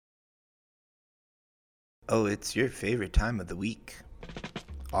Oh, it's your favorite time of the week.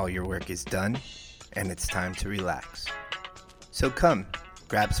 All your work is done, and it's time to relax. So come,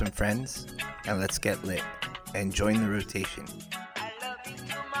 grab some friends, and let's get lit and join the rotation.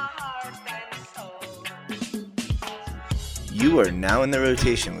 You are now in the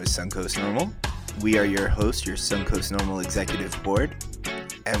rotation with Suncoast Normal. We are your host, your Suncoast Normal Executive Board,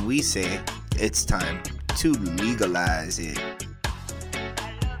 and we say it's time to legalize it.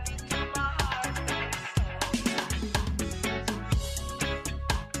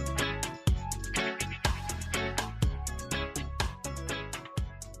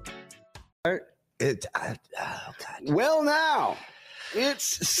 Well, now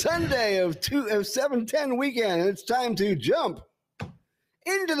it's Sunday of 7/10 weekend. It's time to jump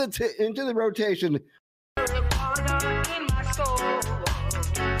into the rotation.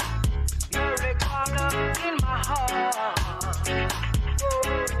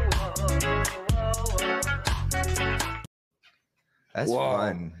 That's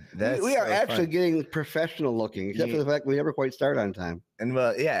fun. We are actually getting professional looking, except for the fact we never quite start on time. And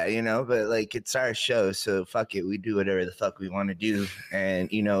well, yeah, but like it's our show, so fuck it. We do whatever the fuck we want to do. And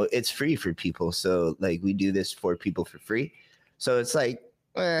it's free for people. So like we do this for people for free. So it's like,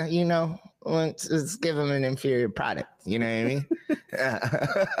 let's give them an inferior product. You know what I mean?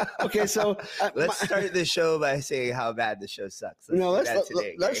 Okay, so let's start the show by saying how bad the show sucks.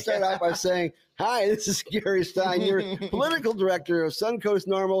 Let's start out by saying, hi, this is Gary Stein, your political director of Suncoast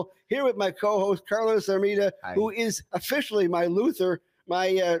Normal, here with my co-host, Carlos Armida, who is officially my Luther,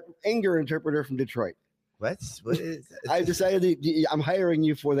 my anger interpreter from Detroit. What is that? I decided I'm hiring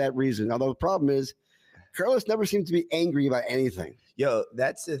you for that reason. Although the problem is, Carlos never seems to be angry about anything. Yo,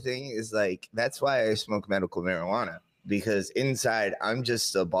 that's the thing is like, that's why I smoke medical marijuana, because inside I'm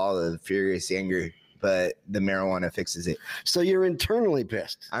just a ball of furious anger, but the marijuana fixes it. So you're internally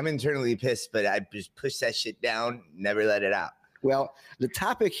pissed. I'm internally pissed, but I just push that shit down, never let it out. Well, the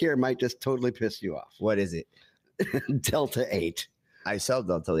topic here might just totally piss you off. What is it? Delta 8. I sell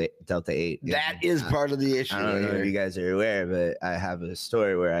Delta 8. That is part of the issue. I don't know if you guys are aware, but I have a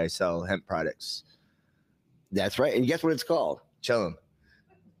store where I sell hemp products. That's right. And guess what it's called? Chillum.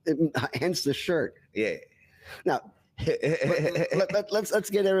 Hence the shirt. Yeah. Now, let's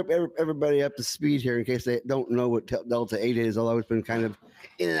get everybody up to speed here in case they don't know what Delta 8 is, although it's been kind of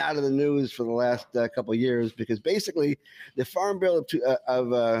in and out of the news for the last couple of years, because basically the Farm Bill of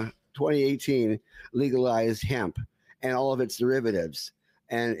 2018 legalized hemp and all of its derivatives.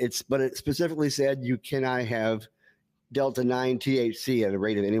 But it specifically said you cannot have Delta 9 THC at a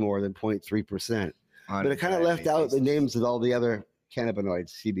rate of any more than 0.3%. But it kind of left out the names of all the other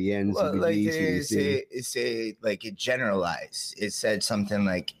cannabinoids, CBN, CBD, CBC. It generalized. It said something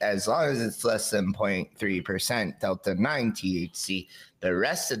like, as long as it's less than 0.3% Delta 9 THC, the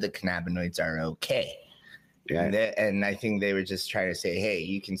rest of the cannabinoids are okay. Yeah. And I think they were just trying to say, hey,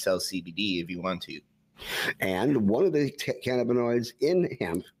 you can sell CBD if you want to. And one of the cannabinoids in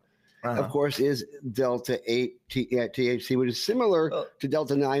hemp, of course, is Delta 8 THC, which is similar to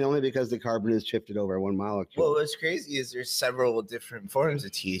Delta 9 only because the carbon is shifted over one molecule. Well, what's crazy is there's several different forms of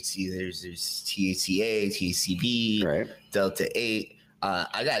THC. There's THCA, THCB, right. Delta 8.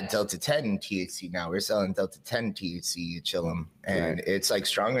 I got Delta 10 THC now. We're selling Delta 10 THC at Chillum, and it's like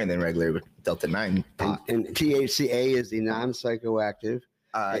stronger than regular Delta 9 pot. And THCA is the non-psychoactive.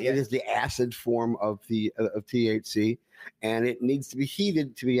 It is the acid form of THC, and it needs to be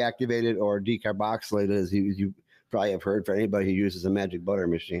heated to be activated or decarboxylated, as you probably have heard, for anybody who uses a magic butter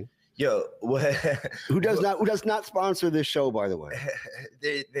machine. Yo, who does not sponsor this show, by the way?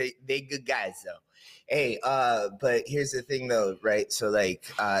 they good guys though. Hey, but here's the thing though, right? So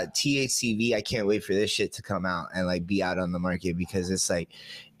like THCV, I can't wait for this shit to come out and like be out on the market, because it's like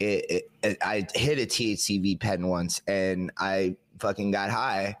I hit a THCV pen once and I fucking got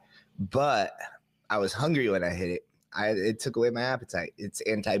high, but I was hungry when I hit it. It took away my appetite. It's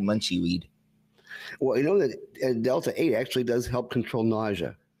anti-munchy weed. Well, you know that Delta 8 actually does help control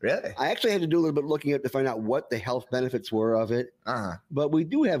nausea. Really? I actually had to do a little bit looking up to find out what the health benefits were of it. But we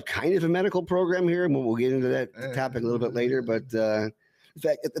do have kind of a medical program here, and we'll get into that topic a little bit later. But in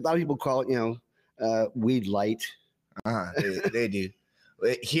fact, a lot of people call it, weed light. They do.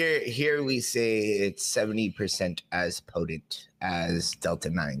 Here we say it's 70% as potent as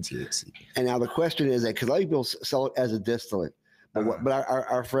Delta 9 THC. And now the question is that, because a lot of people sell it as a distillate, but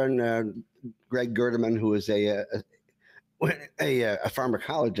our friend Greg Gerdeman, who is a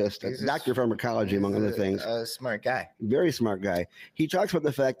pharmacologist, a doctor of pharmacology, among other things, a smart guy, very smart guy. He talks about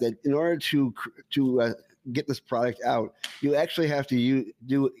the fact that in order to get this product out, you actually have to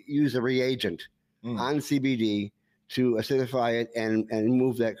use a reagent on CBD to acidify it and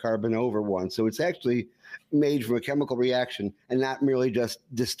move that carbon over one. So it's actually made from a chemical reaction and not merely just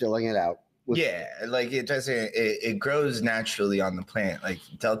distilling it out. Yeah, like it doesn't, it grows naturally on the plant. Like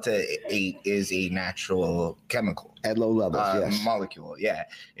Delta 8 is a natural chemical. At low levels, yes. Molecule, yeah.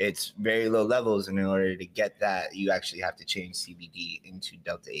 It's very low levels, and in order to get that, you actually have to change CBD into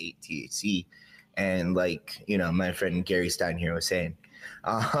Delta 8 THC. And like, you know, my friend Gary Stein here was saying.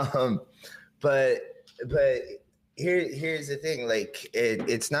 But here's the thing, like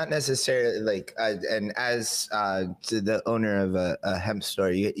it's not necessarily like and as to the owner of a hemp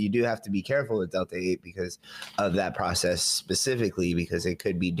store, you do have to be careful with Delta 8 because of that process specifically, because it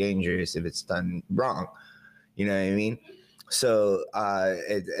could be dangerous if it's done wrong, you know what I mean? So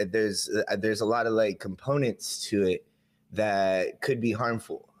there's a lot of like components to it that could be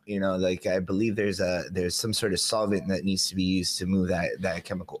harmful, you know, like I believe there's some sort of solvent that needs to be used to move that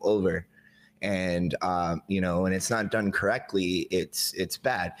chemical over. And, you know, when it's not done correctly, it's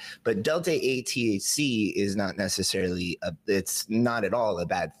bad. But Delta 8 THC is not necessarily, it's not at all a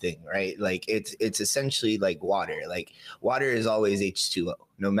bad thing, right? Like it's essentially like water. Like water is always H2O,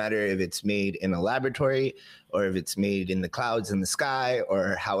 no matter if it's made in a laboratory or if it's made in the clouds in the sky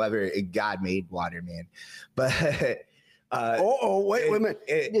or however God made water, man. But wait a minute.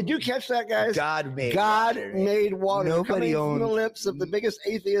 Did you catch that, guys? God made water. Nobody owns from the lips of the biggest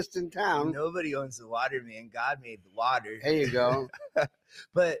atheist in town. Nobody owns the water, man. God made the water. There you go.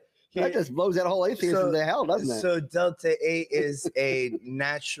 But that just blows that whole atheism to hell, doesn't it? So Delta 8 is a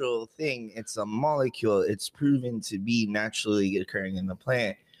natural thing. It's a molecule. It's proven to be naturally occurring in the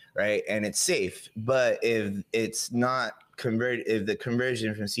plant, right? And it's safe. But if it's not if the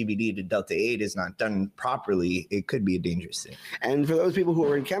conversion from CBD to Delta 8 is not done properly, it could be a dangerous thing. And for those people who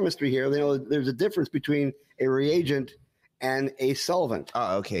are in chemistry here, they know there's a difference between a reagent and a solvent.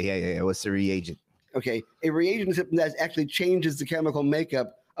 Oh, okay. Yeah. What's the reagent? Okay. A reagent is something that actually changes the chemical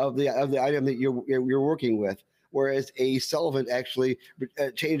makeup of the item that you're working with, whereas a solvent actually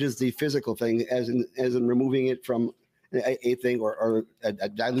changes the physical thing, as in removing it from a thing or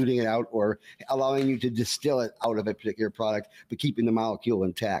diluting it out or allowing you to distill it out of a particular product, but keeping the molecule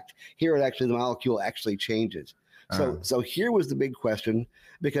intact. Here, the molecule actually changes. So here was the big question,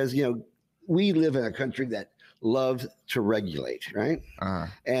 because, you know, we live in a country that loves to regulate, right?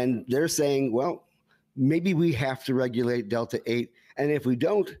 And they're saying, well, maybe we have to regulate Delta 8. And if we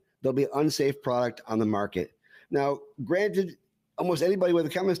don't, there'll be an unsafe product on the market. Now, granted, almost anybody with a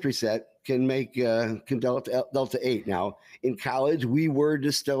chemistry set can make Delta 8. Now, in college, we were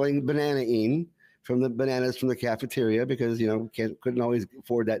distilling bananaine from the bananas from the cafeteria because, you know, couldn't always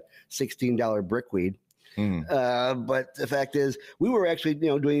afford that $16 brickweed. But the fact is, we were actually, you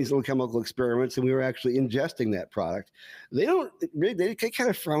know, doing these little chemical experiments, and we were actually ingesting that product. They kind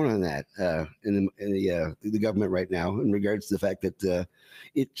of frown on that in the government right now in regards to the fact that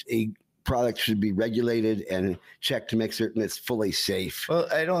it's a product should be regulated and checked to make certain it's fully safe. Well,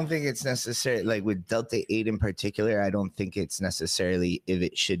 I don't think it's necessary. Like with Delta 8 in particular, I don't think it's necessarily if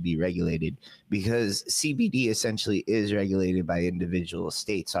it should be regulated, because CBD essentially is regulated by individual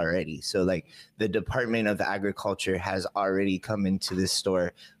states already. So like the Department of Agriculture has already come into this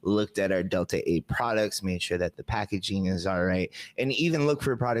store, looked at our Delta 8 products, made sure that the packaging is all right, and even look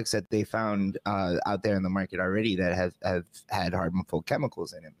for products that they found out there in the market already that have had harmful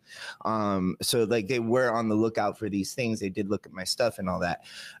chemicals in them. So like they were on the lookout for these things. They did look at my stuff and all that.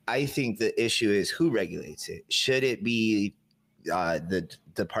 I think the issue is who regulates it. Should it be the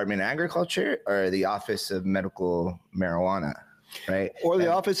Department of Agriculture or the Office of Medical Marijuana, right? Or the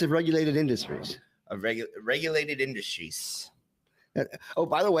Office of Regulated Industries. Of regulated industries. Oh,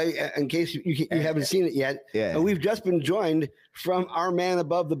 by the way, in case you haven't seen it yet, we've just been joined from our man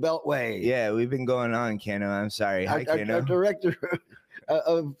above the Beltway. Yeah, we've been going on, Kano. I'm sorry. Hi, Kano. Our director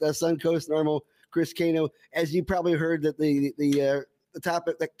of Suncoast Normal, Chris Kano. As you probably heard, that the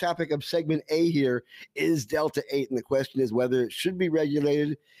topic of segment A here is Delta 8, and the question is whether it should be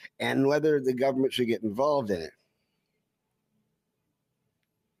regulated and whether the government should get involved in it.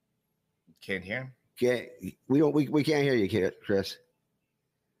 Can't hear. We can't hear you, Chris.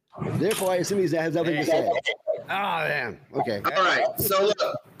 Therefore, I assume he has nothing to say. Oh, damn. Okay. All right. So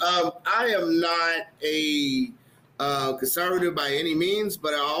look, I am not a conservative by any means,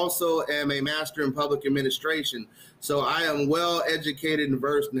 but I also am a master in public administration. So I am well educated and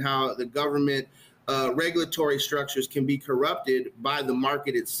versed in how the government regulatory structures can be corrupted by the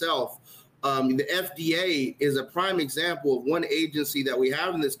market itself. The FDA is a prime example of one agency that we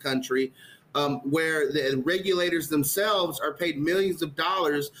have in this country where the regulators themselves are paid millions of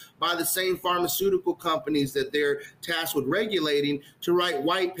dollars by the same pharmaceutical companies that they're tasked with regulating to write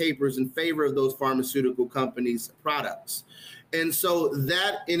white papers in favor of those pharmaceutical companies' products. And so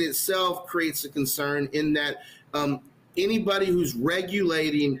that in itself creates a concern in that anybody who's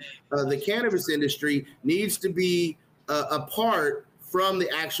regulating the cannabis industry needs to be apart from the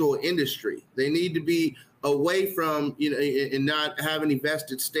actual industry. They need to be away from, and not have any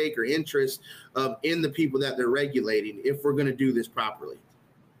vested stake or interest in the people that they're regulating if we're going to do this properly.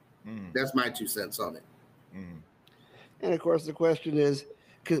 That's my 2 cents on it. And of course, the question is,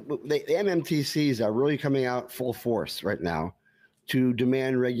 because the MMTCs are really coming out full force right now to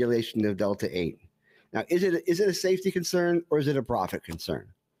demand regulation of Delta 8. Now, is it a safety concern or is it a profit concern?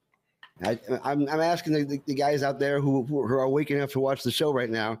 I'm asking the guys out there who are waking up to watch the show right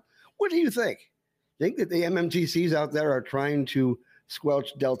now, what do you think? Think that the MMTCs out there are trying to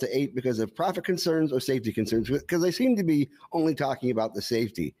squelch Delta 8 because of profit concerns or safety concerns? Because they seem to be only talking about the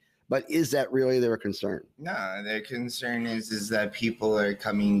safety. But is that really their concern? No, their concern is that people are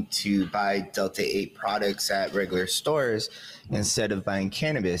coming to buy Delta 8 products at regular stores instead of buying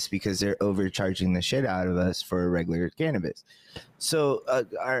cannabis because they're overcharging the shit out of us for regular cannabis. So,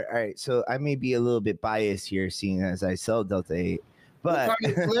 all right. So I may be a little bit biased here, seeing as I sell Delta 8. But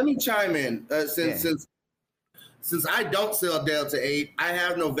let me chime in. Since I don't sell Delta 8, I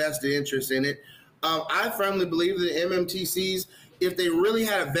have no vested interest in it. I firmly believe that MMTCs, if they really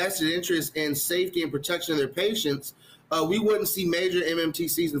had a vested interest in safety and protection of their patients, we wouldn't see major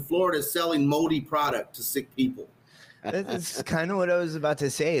MMTCs in Florida selling moldy product to sick people. That's kind of what I was about to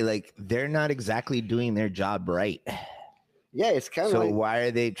say. Like, they're not exactly doing their job right. Yeah, it's kind of so like, why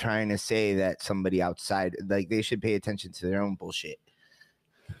are they trying to say that somebody outside, like, they should pay attention to their own bullshit?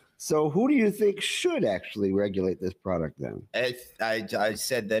 So who do you think should actually regulate this product then? I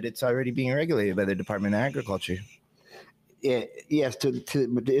said that it's already being regulated by the Department of Agriculture. Yes.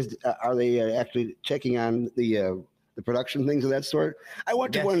 Are they actually checking on the production things of that sort? I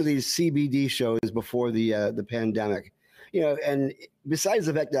went to one of these CBD shows before the pandemic, and besides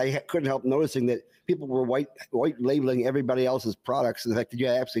the fact that I couldn't help noticing that people were white labeling everybody else's products, and the fact that you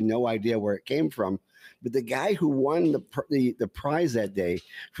had absolutely no idea where it came from. But the guy who won the prize that day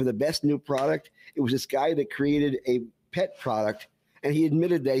for the best new product, it was this guy that created a pet product, and he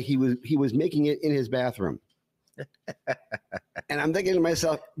admitted that he was making it in his bathroom. And I'm thinking to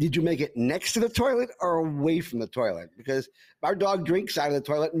myself, did you make it next to the toilet or away from the toilet? Because our dog drinks out of the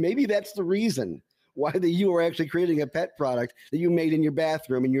toilet. And maybe that's the reason why you were actually creating a pet product that you made in your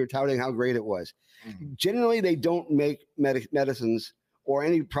bathroom and you were touting how great it was. Mm-hmm. Generally, they don't make medicines or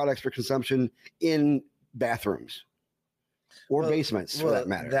any products for consumption in bathrooms or basements, for that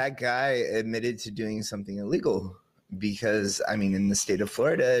matter. That guy admitted to doing something illegal. Because in the state of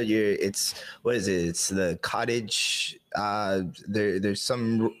Florida, it's the cottage. There's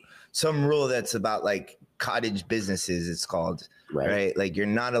some rule that's about like cottage businesses. It's called right. Like you're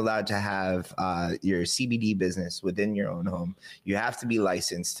not allowed to have your CBD business within your own home. You have to be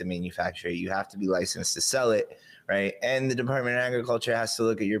licensed to manufacture it. You have to be licensed to sell it, right? And the Department of Agriculture has to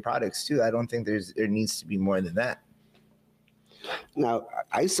look at your products too. I don't think there needs to be more than that. Now,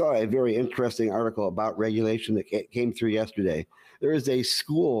 I saw a very interesting article about regulation that came through yesterday. There is a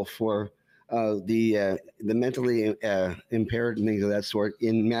school for the mentally impaired and things of that sort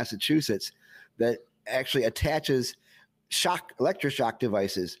in Massachusetts that actually attaches electroshock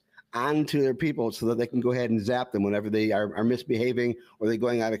devices onto their people so that they can go ahead and zap them whenever they are misbehaving or they're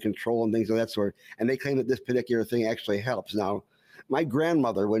going out of control and things of that sort. And they claim that this particular thing actually helps. Now, my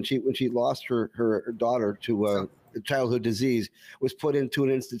grandmother, when she lost her daughter to childhood disease, was put into an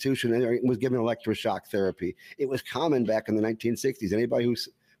institution and was given electroshock therapy. It was common back in the 1960s. Anybody who's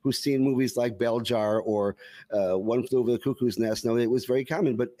seen movies like Bell Jar or One Flew Over the Cuckoo's Nest know it was very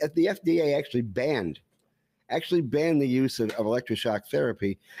common. But the FDA actually banned the use of electroshock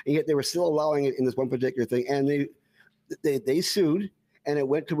therapy, and yet they were still allowing it in this one particular thing. And they sued, and it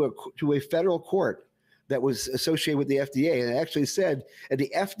went to a federal court that was associated with the FDA, and it actually said that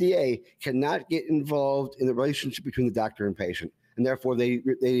the FDA cannot get involved in the relationship between the doctor and patient, and therefore they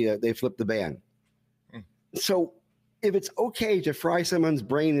flipped the ban. So if it's okay to fry someone's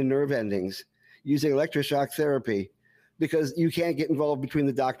brain and nerve endings using electroshock therapy because you can't get involved between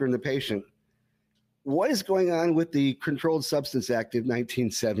the doctor and the patient, what is going on with the Controlled Substance Act of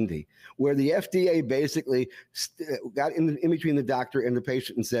 1970, where the FDA basically got in between the doctor and the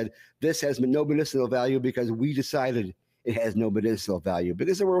patient and said, this has no medicinal value because we decided it has no medicinal value,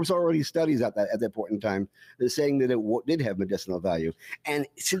 because there was already studies at that point in time that saying that it did have medicinal value. And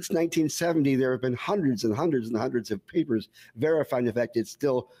since 1970, there have been hundreds and hundreds and hundreds of papers verifying the fact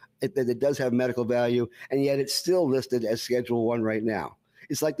that it does have medical value, and yet it's still listed as Schedule 1 right now.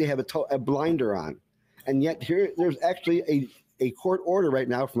 It's like they have a blinder on. And yet there's actually a court order right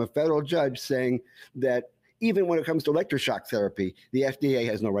now from a federal judge saying that even when it comes to electroshock therapy, the FDA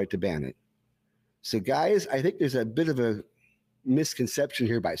has no right to ban it. So, guys, I think there's a bit of a misconception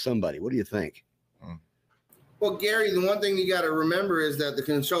here by somebody. What do you think? Well, Gary, the one thing you got to remember is that the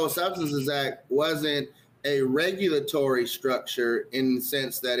Controlled Substances Act wasn't a regulatory structure in the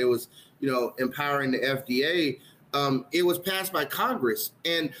sense that it was, empowering the FDA. It was passed by Congress,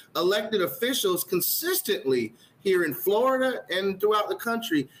 and elected officials consistently here in Florida and throughout the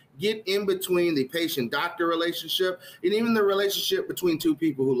country get in between the patient-doctor relationship and even the relationship between two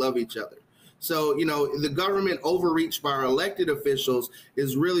people who love each other. So, the government overreach by our elected officials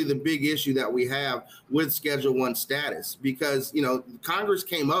is really the big issue that we have with Schedule 1 status, because, Congress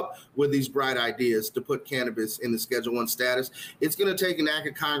came up with these bright ideas to put cannabis in the Schedule 1 status. It's going to take an act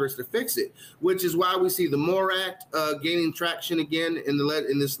of Congress to fix it, which is why we see the MORE Act gaining traction again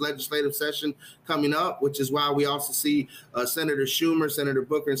in this legislative session coming up, which is why we also see Senator Schumer, Senator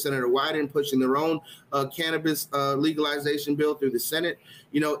Booker, and Senator Wyden pushing their own cannabis legalization bill through the Senate.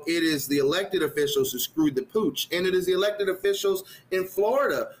 It is the elected officials who screwed the pooch. And it is the elected officials in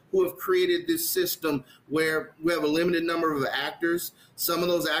Florida who have created this system where we have a limited number of actors. Some of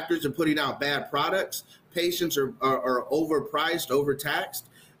those actors are putting out bad products. Patients are overpriced, overtaxed,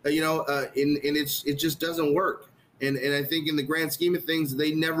 and it just doesn't work. And I think in the grand scheme of things,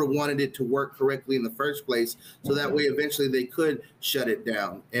 they never wanted it to work correctly in the first place. So that way, eventually they could shut it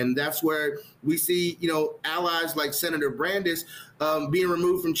down. And that's where we see, allies like Senator Brandis being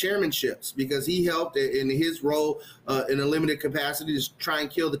removed from chairmanships, because he helped in his role in a limited capacity to try and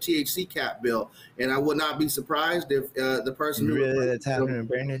kill the THC cap bill. And I would not be surprised if the person really that's happening to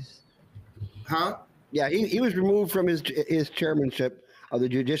Brandis. Huh? Yeah, he was removed from his chairmanship of the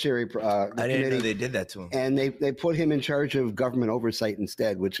Judiciary I didn't know they did that to him. And they put him in charge of government oversight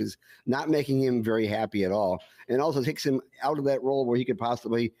instead, which is not making him very happy at all. And also takes him out of that role where he could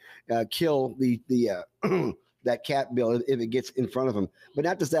possibly kill the that cap bill if it gets in front of him. But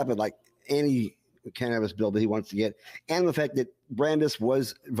not just that, but like any cannabis bill that he wants to get. And the fact that Brandis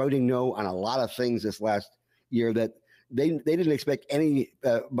was voting no on a lot of things this last year that they didn't expect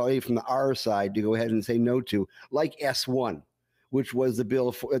anybody from the R side to go ahead and say no to, like S1, which was the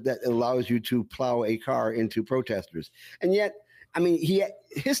bill that allows you to plow a car into protesters. And yet, I mean,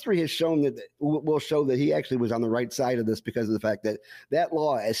 history has shown will show that he actually was on the right side of this, because of the fact that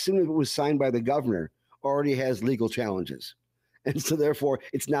law, as soon as it was signed by the governor, already has legal challenges. And so therefore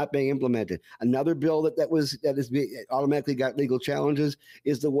it's not being implemented. Another bill that automatically got legal challenges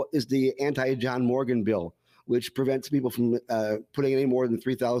is the anti-John Morgan bill, which prevents people from putting any more than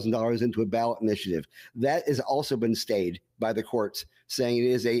 $3,000 into a ballot initiative. That has also been stayed by the courts, saying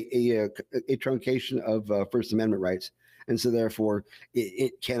it is a truncation of First Amendment rights. And so therefore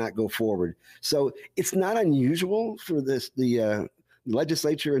it cannot go forward. So it's not unusual for the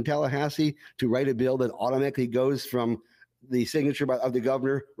legislature in Tallahassee to write a bill that automatically goes from the signature of the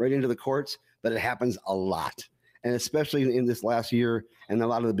governor right into the courts, but it happens a lot. And especially in this last year, and a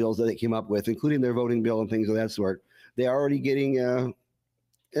lot of the bills that they came up with, including their voting bill and things of that sort, they're already getting a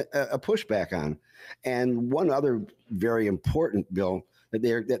pushback on. And one other very important bill that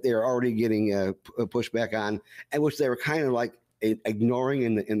they're already getting a pushback on, and which they were kind of like ignoring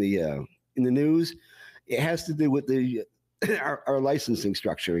in the news, it has to do with our licensing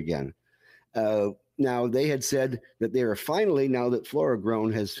structure again. Now they had said that they are finally, now that Flora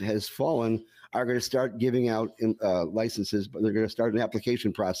Grown has fallen, are going to start giving out licenses, but they're going to start an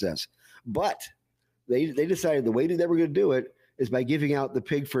application process. But they decided the way that they were going to do it is by giving out the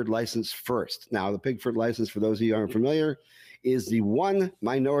Pigford license first. Now, the Pigford license, for those of you who aren't familiar, is the one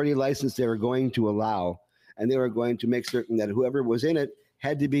minority license they were going to allow, and they were going to make certain that whoever was in it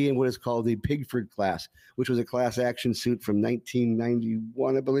had to be in what is called the Pigford class, which was a class action suit from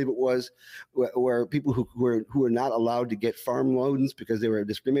 1991, I believe it was, where people who were not allowed to get farm loans because they were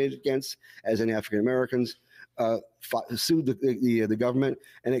discriminated against as in African Americans sued the government,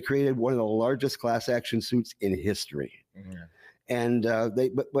 and it created one of the largest class action suits in history. Mm-hmm. And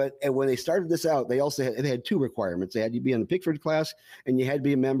when they started this out, they had two requirements. They had to be in the Pigford class, and you had to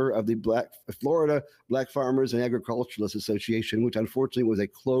be a member of the Florida Black Farmers and Agriculturalists Association, which unfortunately was a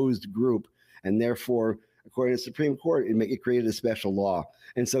closed group, and therefore, according to the Supreme Court, it created a special law.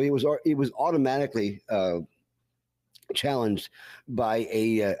 And so it was automatically challenged by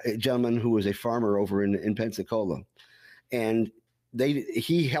a gentleman who was a farmer over in Pensacola. And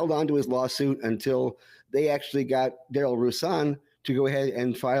he held on to his lawsuit until they actually got Darrell Roussan to go ahead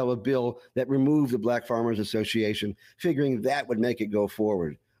and file a bill that removed the Black Farmers Association, figuring that would make it go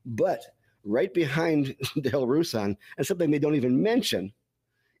forward. But right behind Darrell Roussan, and something they don't even mention,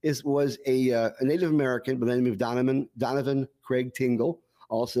 was a Native American by the name of Donovan Craig Tingle,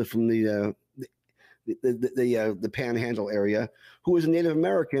 also from the Panhandle area, who was a Native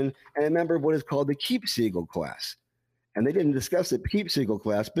American and a member of what is called the Keep Siegel class. And they didn't discuss the Keep Siegel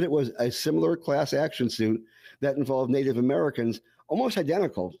class, but it was a similar class action suit that involved Native Americans, almost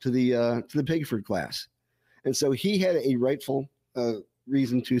identical to the Pigford class. And so he had a rightful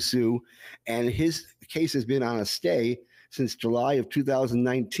reason to sue, and his case has been on a stay since July of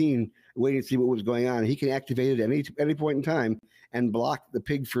 2019, waiting to see what was going on. He can activate it at any point in time and block the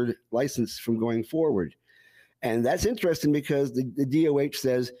Pigford license from going forward. And that's interesting because the DOH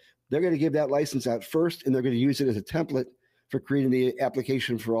says they're going to give that license out first, and they're going to use it as a template for creating the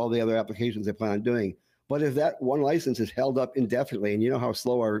application for all the other applications they plan on doing. But if that one license is held up indefinitely, and you know how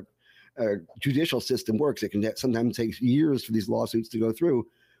slow our judicial system works, it can sometimes take years for these lawsuits to go through.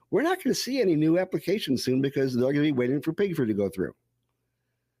 We're not going to see any new applications soon because they're going to be waiting for Pigford to go through.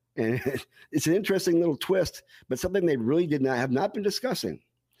 And it's an interesting little twist, but something they really have not been discussing.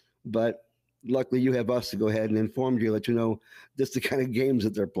 But luckily you have us to go ahead and inform you, let you know just the kind of games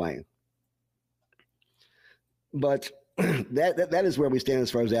that they're playing. But that is where we stand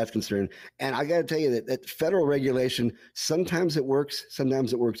as far as that's concerned. And I got to tell you that federal regulation, sometimes it works,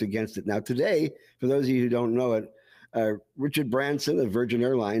 sometimes it works against it. Now today, for those of you who don't know it, Richard Branson of Virgin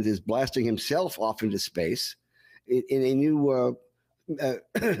Airlines is blasting himself off into space in a new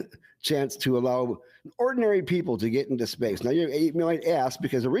chance to allow ordinary people to get into space. Now, you might ask,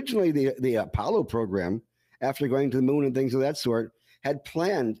 because originally the Apollo program, after going to the moon and things of that sort, had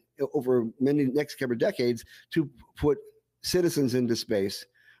planned over many next couple of decades to put citizens into space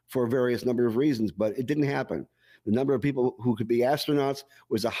for various number of reasons, but it didn't happen. The number of people who could be astronauts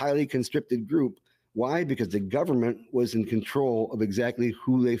was a highly constricted group. Why? Because the government was in control of exactly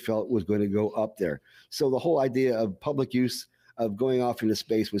who they felt was going to go up there. So the whole idea of public use of going off into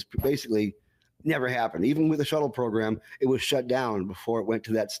space was basically never happened. Even with the shuttle program, it was shut down before it went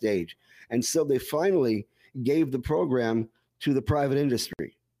to that stage. And so they finally gave the program to the private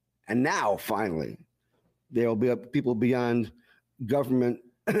industry. And now, finally, there will be people beyond government,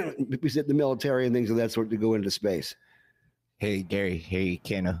 the military and things of that sort to go into space. Hey, Gary. Hey,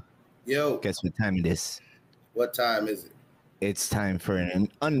 Kano. Yo. Guess what time it is? What time is it? It's time for an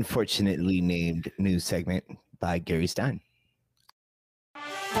unfortunately named news segment by Gary Stein.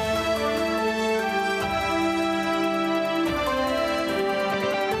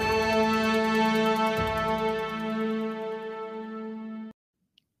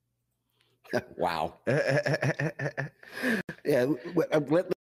 Wow. Yeah.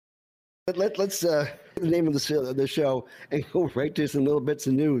 Let's the name of the show and go right to some little bits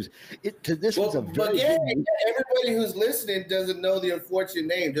of news. Everybody who's listening doesn't know the unfortunate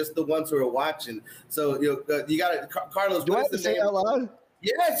name, just the ones who are watching. So you got it, Carlos. Do I have to say it out loud?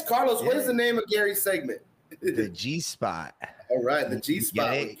 Yes, Carlos. Yeah. What is the name of Gary's segment? The G Spot. All right, the G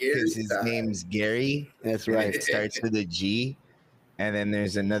Spot. Because his name's Gary. That's right. It starts with a G. And then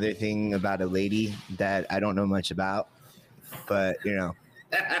there's another thing about a lady that I don't know much about, but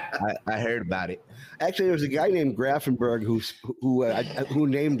I heard about it. Actually, there was a guy named Grafenberg who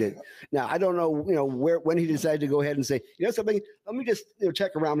named it. Now I don't know, when he decided to go ahead and say, something. Let me just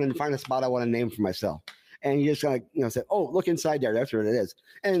check around and find a spot I want to name for myself. And he just kind of said, "Oh, look inside there. That's what it is."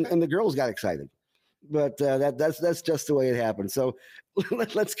 And the girls got excited. But that's just the way it happened. So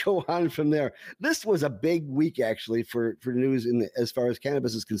let's go on from there. This was a big week, actually, for news as far as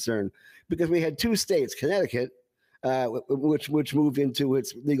cannabis is concerned, because we had two states, Connecticut, which moved into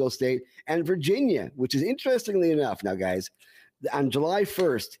its legal state, and Virginia, which is interestingly enough, now, guys, on July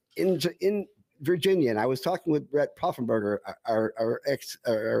 1st in Virginia, and I was talking with Brett Poffenberger,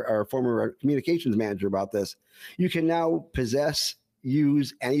 our former communications manager, about this. You can now possess,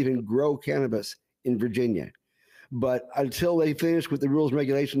 use, and even grow cannabis in Virginia. But until they finish with the rules and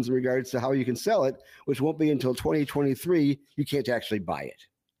regulations in regards to how you can sell it, which won't be until 2023, you can't actually buy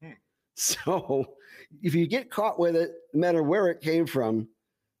it. So if you get caught with it, no matter where it came from,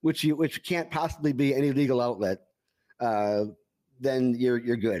 which can't possibly be any legal outlet, then you're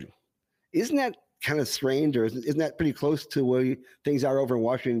good. Isn't that kind of strange, or isn't that pretty close to where things are over in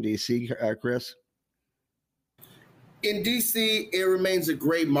Washington, D.C., Chris? In D.C., it remains a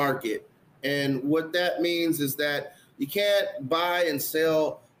gray market. And what that means is that you can't buy and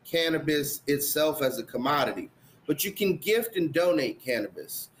sell cannabis itself as a commodity, but you can gift and donate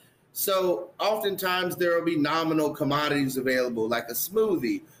cannabis. So oftentimes there will be nominal commodities available, like a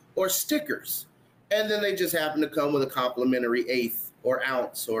smoothie or stickers. And then they just happen to come with a complimentary eighth or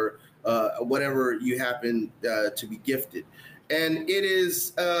ounce or whatever you happen to be gifted. And it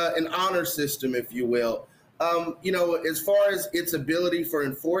is an honor system, if you will. As far as its ability for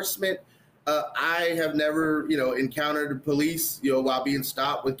enforcement, I have never, encountered the police, while being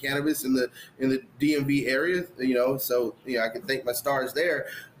stopped with cannabis in the DMV area, so, I can thank my stars there.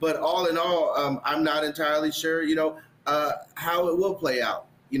 But all in all, I'm not entirely sure, how it will play out.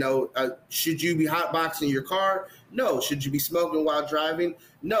 Should you be hotboxing your car? No. Should you be smoking while driving?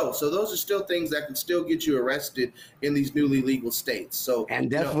 No. So those are still things that can still get you arrested in these newly legal states. So and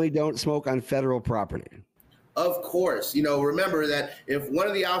definitely don't smoke on federal property. Of course, remember that if one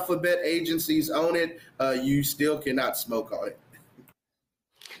of the alphabet agencies own it, you still cannot smoke on it.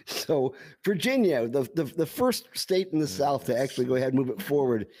 So Virginia, the first state in the South to actually go ahead and move it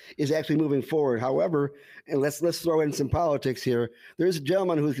forward, is actually moving forward. However, and let's throw in some politics here. There's a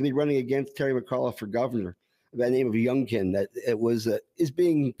gentleman who's going to be running against Terry McAuliffe for governor by the name of Youngkin that is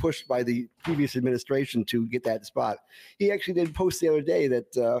being pushed by the previous administration to get that spot. He actually did post the other day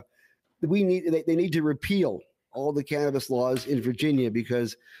that they need to repeal all the cannabis laws in Virginia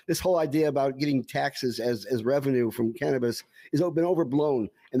because this whole idea about getting taxes as revenue from cannabis has been overblown,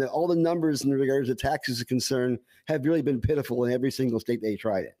 and that all the numbers in regards to taxes are concerned have really been pitiful in every single state they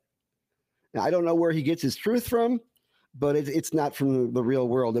tried it. Now, I don't know where he gets his truth from, but it's not from the real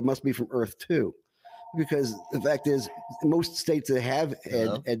world. It must be from Earth too, because the fact is most states that have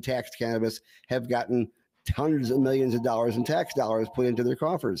taxed cannabis have gotten hundreds of millions of dollars in tax dollars put into their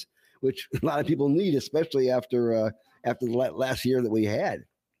coffers, which a lot of people need, especially after the last year that we had.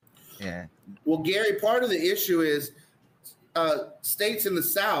 Yeah. Well, Gary, part of the issue is states in the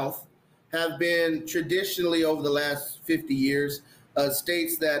South have been traditionally over the last 50 years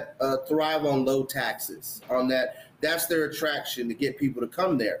states that thrive on low taxes. That's their attraction to get people to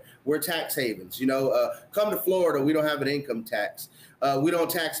come there. We're tax havens. Come to Florida. We don't have an income tax. We don't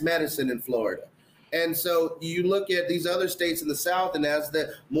tax medicine in Florida. And so you look at these other states in the South, and as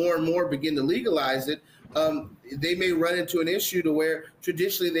the more and more begin to legalize it, they may run into an issue to where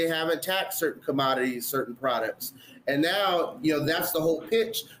traditionally they haven't taxed certain commodities, certain products. And now, that's the whole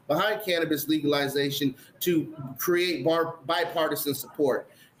pitch behind cannabis legalization, to create bipartisan support.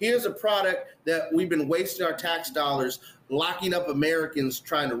 Here's a product that we've been wasting our tax dollars locking up Americans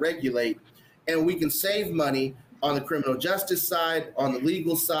trying to regulate, and we can save money on the criminal justice side, on the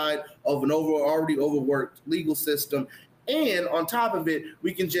legal side of an already overworked legal system. And on top of it,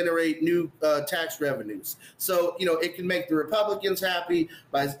 we can generate new tax revenues. So, it can make the Republicans happy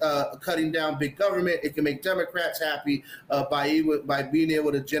by cutting down big government. It can make Democrats happy by being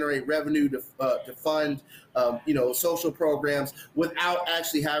able to generate revenue to fund, social programs without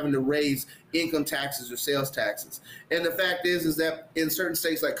actually having to raise income taxes or sales taxes. And the fact is that in certain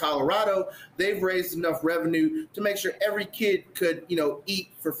states like Colorado, they've raised enough revenue to make sure every kid could, eat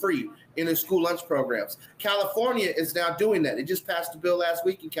for free in their school lunch programs. California is now doing that. It just passed a bill last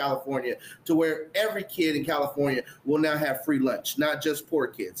week in California to where every kid in California will now have free lunch, not just poor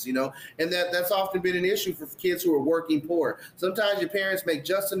kids, and that's often been an issue for kids who are working poor. Sometimes your parents make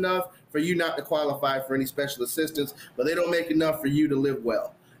just enough for you not to qualify for any special assistance, but they don't make enough for you to live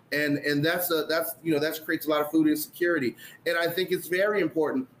well. And that creates a lot of food insecurity. And I think it's very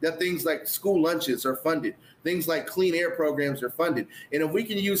important that things like school lunches are funded. Things like clean air programs are funded. And if we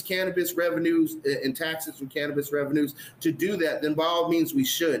can use cannabis revenues and taxes from cannabis revenues to do that, then by all means we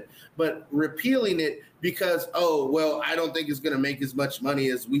should. But repealing it because, I don't think it's going to make as much money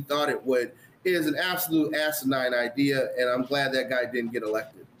as we thought it would, is an absolute asinine idea. And I'm glad that guy didn't get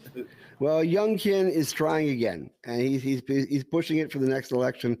elected. Well, Youngkin is trying again, and he's pushing it for the next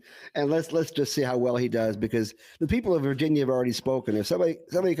election. And let's just see how well he does, because the people of Virginia have already spoken. If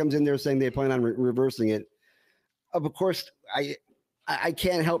somebody comes in there saying they plan on reversing it, of course, I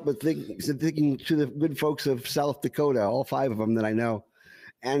can't help but thinking to the good folks of South Dakota, all 5 of them that I know,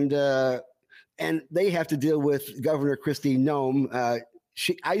 and they have to deal with Governor Kristi Noem.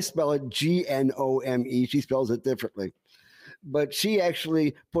 I spell it Gnome. She spells it differently. But she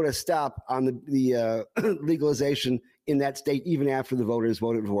actually put a stop on the legalization in that state even after the voters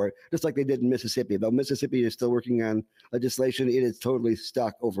voted for it, just like they did in Mississippi. Though Mississippi is still working on legislation, it is totally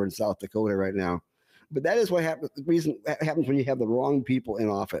stuck over in South Dakota right now. But that is what happens. The reason that happens when you have the wrong people in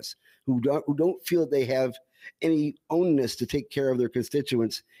office who don't feel that they have any ownness to take care of their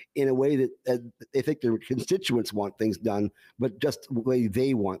constituents in a way that they think their constituents want things done, but just the way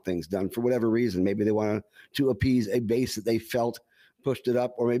they want things done for whatever reason. Maybe they want to appease a base that they felt pushed it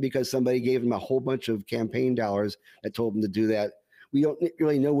up, or maybe because somebody gave them a whole bunch of campaign dollars that told them to do that. we don't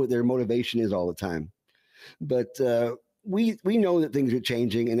really know what their motivation is all the time. But we know that things are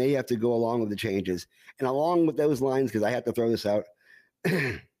changing, and they have to go along with the changes. And along with those lines, because I have to throw this out,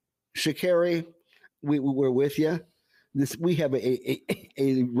 Sha'Carri, we're with you. We have a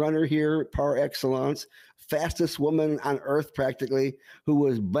runner here par excellence, fastest woman on earth practically, who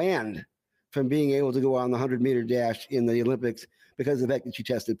was banned from being able to go on the 100-meter dash in the Olympics because of the fact that she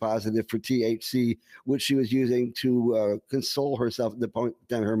tested positive for THC, which she was using to console herself at the point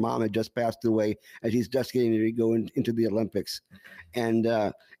that her mom had just passed away as she's just getting ready to go into the Olympics. And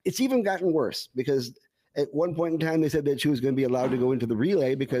it's even gotten worse because at one point in time, they said that she was going to be allowed to go into the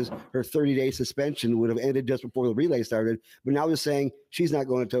relay because her 30-day suspension would have ended just before the relay started. But now they're saying she's not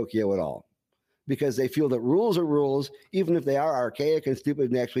going to Tokyo at all because they feel that rules are rules, even if they are archaic and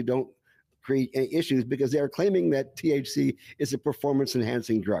stupid and actually don't create any issues, because they are claiming that THC is a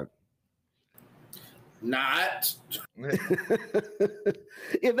performance-enhancing drug. Not.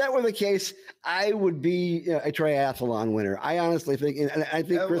 If that were the case, I would be a triathlon winner. I honestly think, and I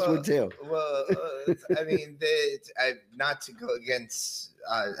think Chris would too. Well, I mean, not to go against,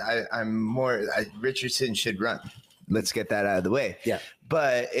 I'm more, Richardson should run. Let's get that out of the way. Yeah.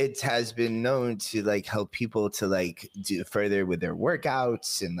 But it has been known to like help people to like do further with their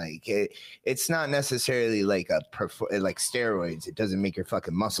workouts, and like it's not necessarily like like steroids. It doesn't make your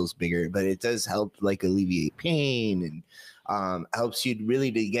fucking muscles bigger, but it does help like alleviate pain and helps you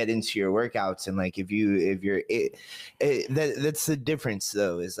really to get into your workouts. And like that's the difference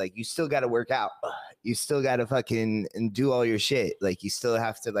though, is like you still got to work out. You still got to fucking and do all your shit. Like you still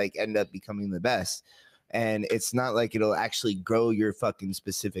have to like end up becoming the best. And it's not like it'll actually grow your fucking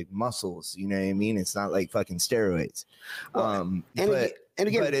specific muscles. You know what I mean? It's not like fucking steroids. But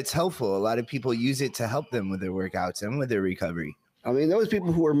it's helpful. A lot of people use it to help them with their workouts and with their recovery. I mean, those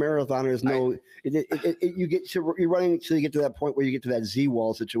people who are marathoners know you're running until you get to that point where you get to that Z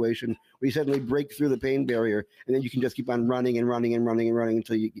wall situation where you suddenly break through the pain barrier, and then you can just keep on running and running and running and running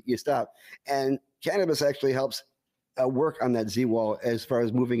until you stop. And cannabis actually helps work on that Z wall as far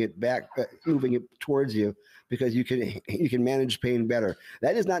as moving it back, moving it towards you, because you can manage pain better.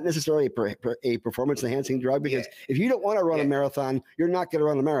 That is not necessarily a performance enhancing drug, because if you don't want to run a marathon, you're not going to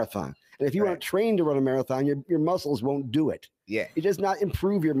run a marathon. And if you aren't trained to run a marathon, your muscles won't do it. Yeah, it does not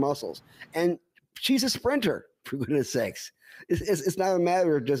improve your muscles. And she's a sprinter, for goodness sakes. It's not a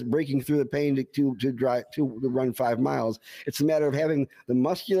matter of just breaking through the pain to run 5 miles. It's a matter of having the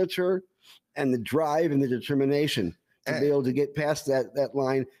musculature and the drive and the determination to be able to get past that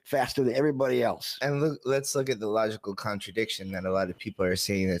line faster than everybody else. And let's look at the logical contradiction that a lot of people are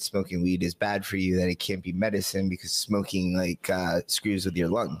saying that smoking weed is bad for you, that it can't be medicine because smoking like screws with your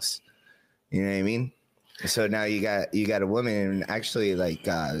lungs. You know what I mean? So now you got a woman, actually like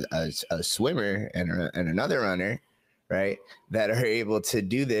a swimmer and another runner, right, that are able to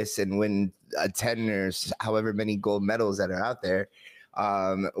do this and win 10 or however many gold medals that are out there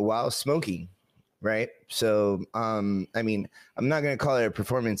while smoking. Right. So, I mean, I'm not going to call it a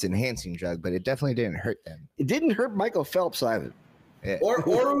performance enhancing drug, but it definitely didn't hurt them. It didn't hurt Michael Phelps either. Yeah. Or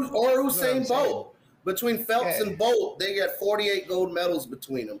Usain Bolt. Between Phelps and Bolt, they got 48 gold medals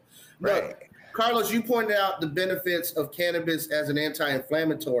between them. Look, Right. Carlos, you pointed out the benefits of cannabis as an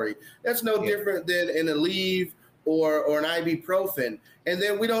anti-inflammatory. That's no different than an Aleve or an ibuprofen. And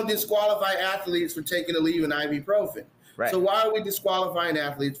then we don't disqualify athletes for taking Aleve and ibuprofen. Right. So why are we disqualifying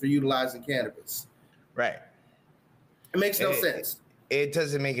athletes for utilizing cannabis? Right. It makes no sense. It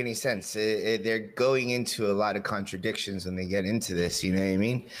doesn't make any sense. They're going into a lot of contradictions when they get into this. You know what I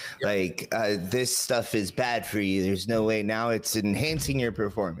mean? Yep. Like this stuff is bad for you. There's no way. Now it's enhancing your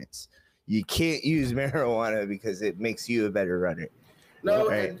performance. You can't use marijuana because it makes you a better runner. No.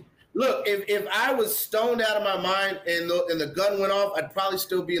 Right? Look, if I was stoned out of my mind and the gun went off, I'd probably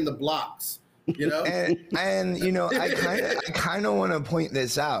still be in the blocks. You know, and you know, I kind of want to point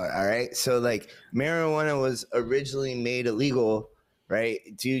this out. All right, so like marijuana was originally made illegal, right,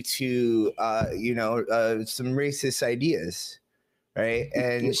 due to some racist ideas, right?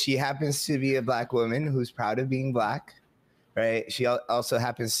 And she happens to be a black woman who's proud of being black, right? She also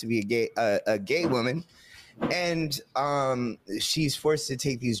happens to be a gay woman, and she's forced to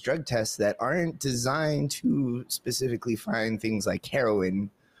take these drug tests that aren't designed to specifically find things like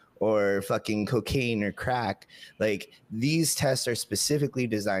heroin or fucking cocaine or crack. Like these tests are specifically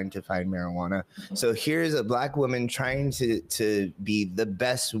designed to find marijuana. So here's a black woman trying to be the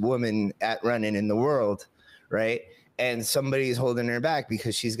best woman at running in the world, right? And somebody's holding her back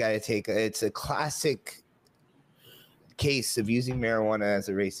because she's got to take it's a classic case of using marijuana as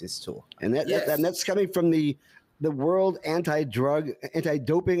a racist tool. And that's coming from the World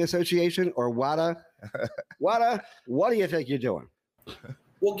Anti-Doping Association, or WADA. WADA, what do you think you're doing?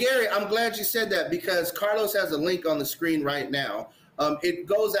 Well, Gary, I'm glad you said that because Carlos has a link on the screen right now. It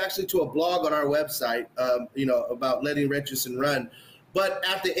goes actually to a blog on our website, about letting Richardson run. But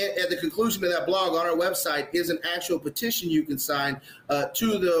at the conclusion of that blog on our website is an actual petition you can sign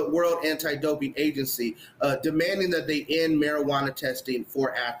to the World Anti-Doping Agency, demanding that they end marijuana testing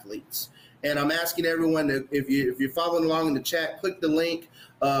for athletes. And I'm asking everyone to, if you're following along in the chat, click the link.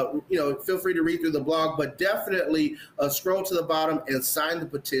 Feel free to read through the blog, but definitely scroll to the bottom and sign the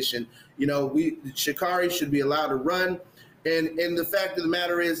petition. Sha'Carri should be allowed to run. And the fact of the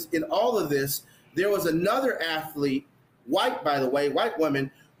matter is, in all of this, there was another athlete, white, by the way, white woman,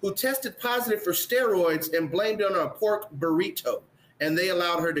 who tested positive for steroids and blamed it on a pork burrito, and they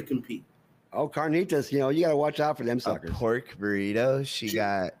allowed her to compete. Oh, carnitas, you got to watch out for them suckers. A pork burrito?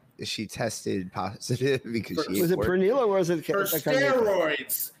 She tested positive because was it pernil or was it for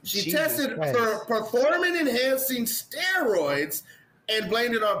steroids? She tested for performance-enhancing steroids and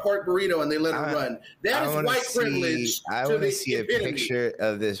blamed it on pork burrito, and they let her run. That is white privilege. I want to see a picture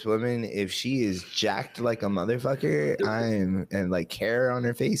of this woman. If she is jacked like a motherfucker, and like hair on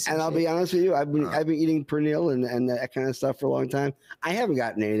her face. And I'll be honest with you, I've been eating pernil and that kind of stuff for a long time. I haven't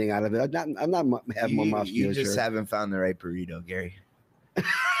gotten anything out of it. I'm not having more muscular. You just haven't found the right burrito, Gary.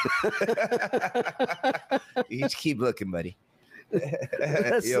 You just keep looking, buddy.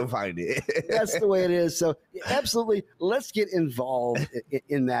 You'll find it. That's the way it is. So absolutely, let's get involved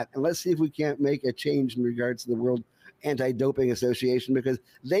in that, and let's see if we can't make a change in regards to the World Anti-Doping Association, because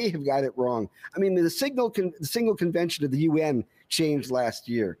they have got it wrong. I mean, the single convention of the UN changed last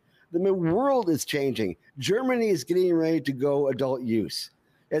year. The world is changing. Germany is getting ready to go adult use.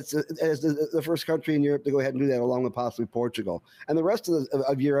 It's the first country in Europe to go ahead and do that, along with possibly Portugal. And the rest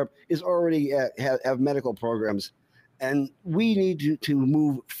of Europe is already have medical programs. And we need to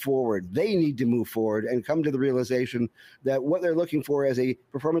move forward. They need to move forward and come to the realization that what they're looking for as a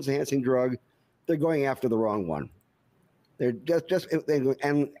performance-enhancing drug, they're going after the wrong one. They're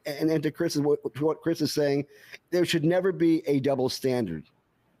and to what Chris is saying, there should never be a double standard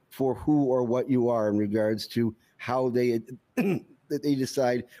for who or what you are in regards to how they that they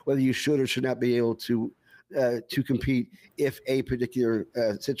decide whether you should or should not be able to compete if a particular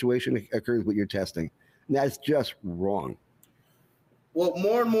situation occurs with your testing. And that's just wrong. Well,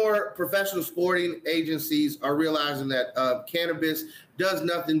 more and more professional sporting agencies are realizing that cannabis does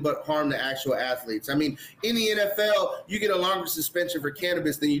nothing but harm the actual athletes. I mean, in the NFL, you get a longer suspension for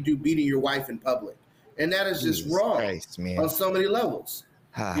cannabis than you do beating your wife in public. And that is just wrong on so many levels.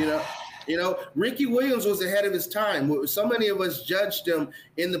 Ricky Williams was ahead of his time. So many of us judged him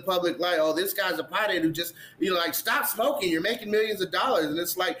in the public light. Oh, this guy's a pothead who just, stop smoking. You're making millions of dollars. And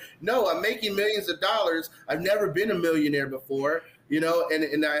it's like, no, I'm making millions of dollars. I've never been a millionaire before,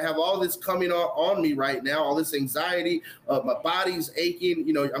 and I have all this coming on me right now, all this anxiety. My body's aching.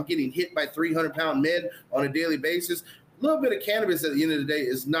 I'm getting hit by 300-pound men on a daily basis. A little bit of cannabis at the end of the day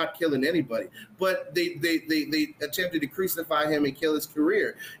is not killing anybody, but they attempted to crucify him and kill his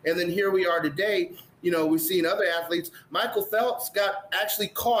career. And then here we are today. We've seen other athletes. Michael Phelps got actually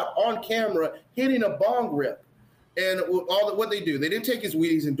caught on camera hitting a bong rip. And what they do, they didn't take his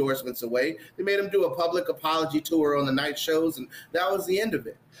Wheaties endorsements away. They made him do a public apology tour on the night shows, and that was the end of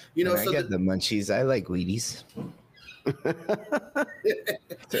it. I get the munchies. I like Wheaties.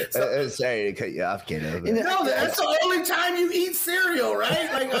 Sorry to cut you off, kiddo. No, that's the only time you eat cereal,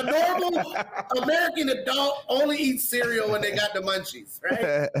 right? Like a normal American adult only eats cereal when they got the munchies,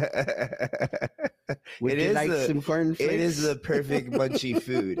 right? It is the perfect munchy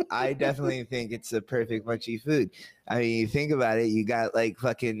food. I definitely think it's the perfect munchy food. I mean, you think about it, you got like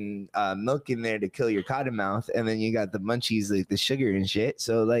fucking milk in there to kill your cotton mouth, and then you got the munchies, like the sugar and shit.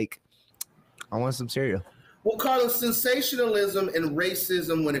 So like, I want some cereal. Well, Carlos, sensationalism and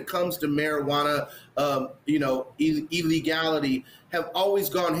racism when it comes to marijuana, illegality have always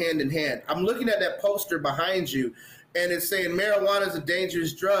gone hand in hand. I'm looking at that poster behind you, and it's saying marijuana is a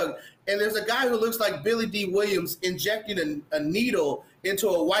dangerous drug. And there's a guy who looks like Billy D. Williams injecting a needle into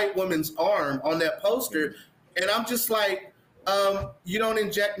a white woman's arm on that poster. And I'm just like, you don't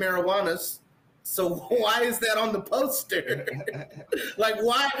inject marijuanas. So why is that on the poster? Like,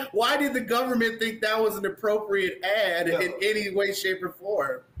 why did the government think that was an appropriate ad in any way, shape, or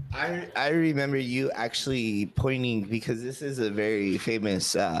form? I remember you actually pointing, because this is a very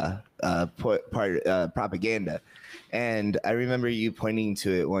famous propaganda. And I remember you pointing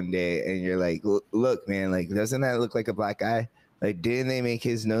to it one day and you're like, look, man, like, doesn't that look like a black guy? Like, didn't they make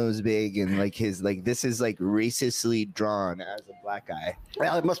his nose big and like this is like racistly drawn as a black guy?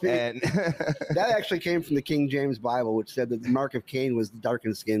 Well, it must be. And that actually came from the King James Bible, which said that the mark of Cain was the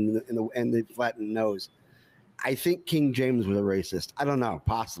darkened skin and the flattened nose. I think King James was a racist. I don't know,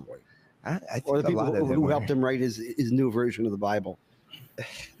 possibly. I think Or the a lot people of them who were. helped him write his new version of the Bible.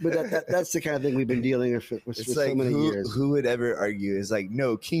 But that's the kind of thing we've been dealing with for It's so like many years. who would ever argue is like,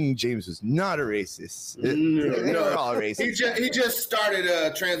 no, King James was not a racist. They were all racist. He just started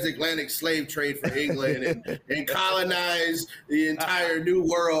a transatlantic slave trade for England and colonized the entire New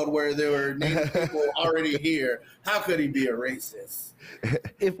World where there were native people already here. How could he be a racist?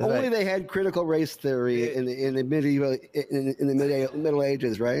 If only they had critical race theory in the medieval in the Middle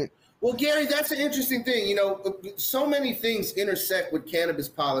Ages, right? Well, Gary, that's an interesting thing. You know, so many things intersect with cannabis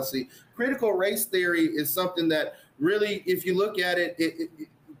policy. Critical race theory is something that really, if you look at it,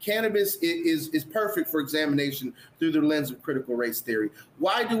 cannabis is perfect for examination through the lens of critical race theory.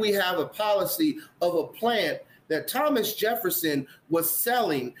 Why do we have a policy of a plant that Thomas Jefferson was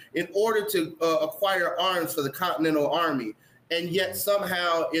selling in order to acquire arms for the Continental Army? And yet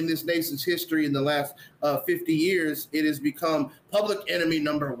somehow in this nation's history in the last 50 years, it has become public enemy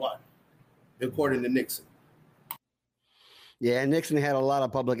number one, according to Nixon. Yeah, Nixon had a lot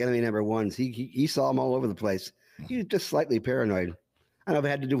of public enemy number ones. He saw them all over the place. He was just slightly paranoid. I don't know if it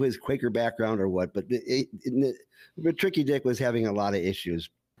had to do with his Quaker background or what, but Tricky Dick was having a lot of issues.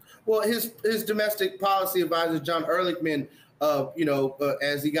 Well, his domestic policy advisor, John Ehrlichman,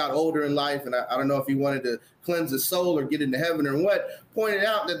 as he got older in life, and I don't know if he wanted to cleanse his soul or get into heaven or what, pointed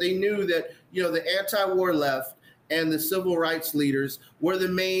out that they knew that, the anti-war left and the civil rights leaders were the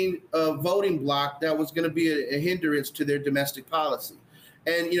main voting bloc that was going to be a hindrance to their domestic policy.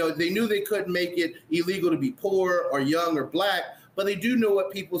 And, they knew they couldn't make it illegal to be poor or young or black, but they do know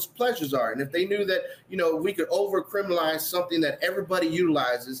what people's pleasures are. And if they knew that, we could over-criminalize something that everybody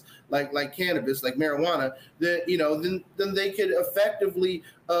utilizes, like cannabis, like marijuana, then they could effectively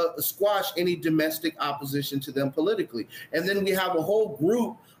squash any domestic opposition to them politically. And then we have a whole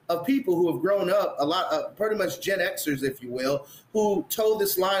group of people who have grown up, a lot, pretty much Gen Xers, if you will, who toe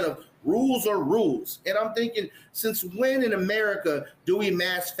this line of rules are rules. And I'm thinking, since when in America do we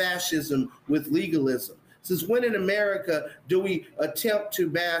mask fascism with legalism? Since when in America do we attempt to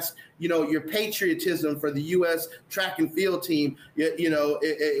mask, your patriotism for the U.S. track and field team, with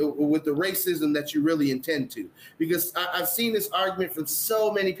the racism that you really intend to? Because I've seen this argument from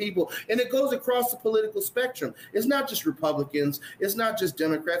so many people, and it goes across the political spectrum. It's not just Republicans. It's not just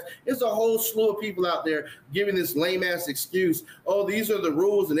Democrats. It's a whole slew of people out there giving this lame-ass excuse, oh, these are the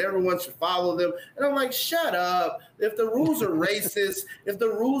rules and everyone should follow them. And I'm like, shut up. If the rules are racist, if the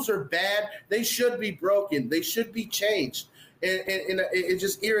rules are bad, they should be broken. They should be changed. And it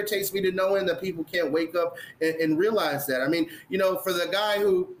just irritates me to knowing that people can't wake up and realize that. I mean, for the guy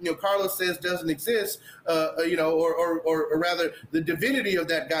who, Carlos says doesn't exist, or rather the divinity of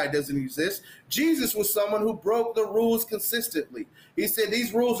that guy doesn't exist, Jesus was someone who broke the rules consistently. He said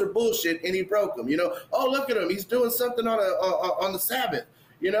these rules are bullshit, and he broke them. Oh, look at him. He's doing something on the Sabbath.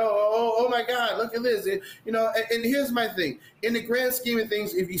 Oh my God, look at this. And here's my thing. In the grand scheme of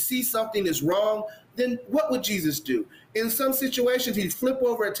things, if you see something is wrong, then what would Jesus do? In some situations, he'd flip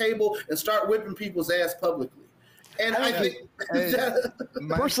over a table and start whipping people's ass publicly. And I think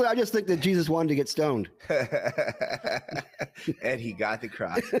personally, I just think that Jesus wanted to get stoned. And he got the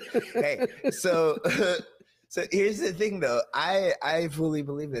cross. Hey, so here's the thing, though. I fully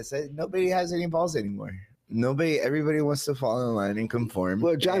believe this. Nobody has any balls anymore. Everybody wants to fall in line and conform.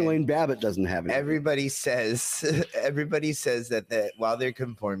 Well, John Wayne Babbitt doesn't have it. Everybody says that while they're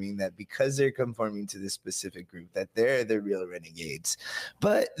conforming, that because they're conforming to this specific group, that they're the real renegades.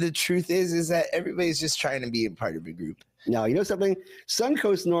 But the truth is that everybody's just trying to be a part of a group. Now, you know something?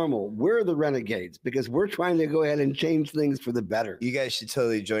 Suncoast Normal, we're the renegades because we're trying to go ahead and change things for the better. You guys should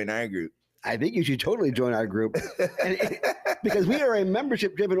totally join our group. I think you should totally join our group because we are a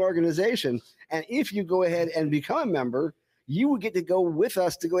membership-driven organization. And if you go ahead and become a member, you will get to go with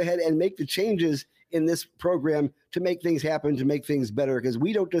us to go ahead and make the changes in this program to make things happen, to make things better. Because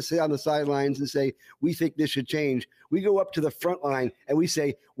we don't just sit on the sidelines and say, we think this should change. We go up to the front line and we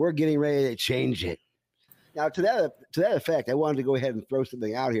say, we're getting ready to change it. Now, to that effect, I wanted to go ahead and throw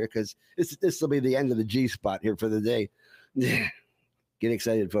something out here because this will be the end of the G spot here for the day. Get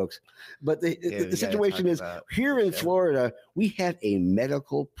excited, folks. But the situation is here in Florida, we have a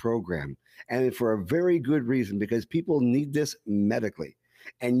medical program, and for a very good reason, because people need this medically.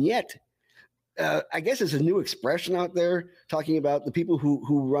 And yet, I guess it's a new expression out there talking about the people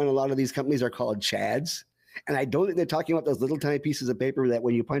who run a lot of these companies are called Chads. And I don't think they're talking about those little tiny pieces of paper that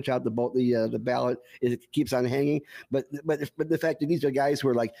when you punch out the ballot, it keeps on hanging. But the fact that these are guys who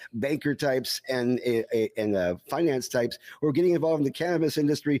are like banker types and finance types who are getting involved in the cannabis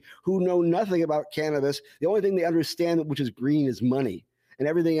industry who know nothing about cannabis. The only thing they understand, which is green, is money. And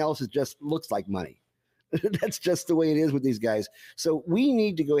everything else just looks like money. That's just the way it is with these guys. So we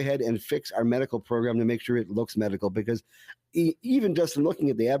need to go ahead and fix our medical program to make sure it looks medical, because even just looking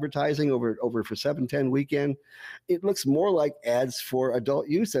at the advertising over for 710 weekend, it looks more like ads for adult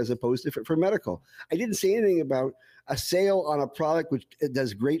use as opposed to for medical. I didn't say anything about a sale on a product which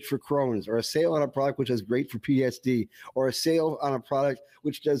does great for Crohn's, or a sale on a product which does great for PTSD, or a sale on a product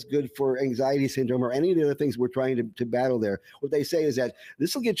which does good for anxiety syndrome, or any of the other things we're trying to battle there. What they say is that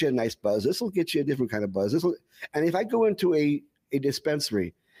this will get you a nice buzz. This will get you a different kind of buzz. And if I go into a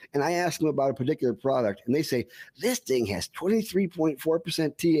dispensary and I ask them about a particular product, and they say, this thing has 23.4%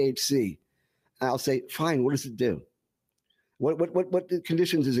 THC, and I'll say, fine, what does it do? What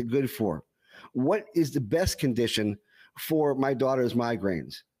conditions is it good for? What is the best condition for my daughter's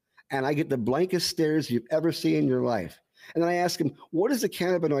migraines? And I get the blankest stares you've ever seen in your life. And then I ask them, what is the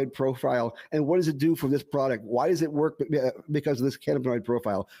cannabinoid profile, and what does it do for this product? Why does it work because of this cannabinoid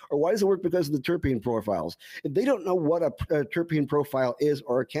profile? Or why does it work because of the terpene profiles? If they don't know what a terpene profile is,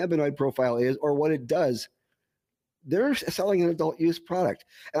 or a cannabinoid profile is, or what it does, they're selling an adult use product.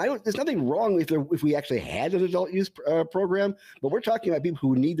 And there's nothing wrong if we actually had an adult use program, but we're talking about people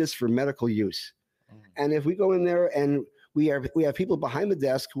who need this for medical use. And if we go in there and we have people behind the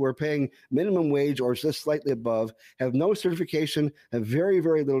desk who are paying minimum wage or just slightly above, have no certification, have very,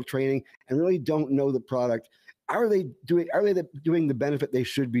 very little training, and really don't know the product, are they doing the benefit they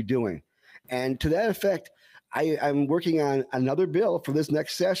should be doing? And to that effect, I'm working on another bill for this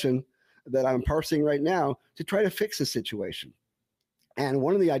next session that I'm parsing right now to try to fix the situation. And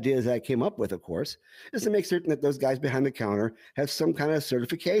one of the ideas that I came up with, of course, is to make certain that those guys behind the counter have some kind of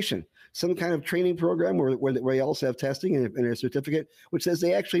certification, some kind of training program where they also have testing and a certificate which says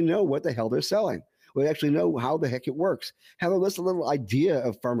they actually know what the hell they're selling. We actually know how the heck it works, have a little idea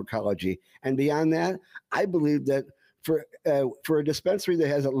of pharmacology. And beyond that, I believe that for a dispensary that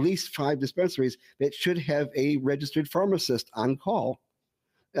has at least 5 dispensaries, that should have a registered pharmacist on call,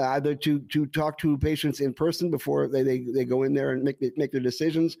 either to talk to patients in person before they go in there and make their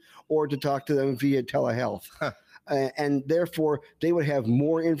decisions, or to talk to them via telehealth. And therefore, they would have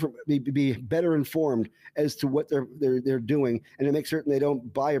more be better informed as to what they're doing, and to make certain they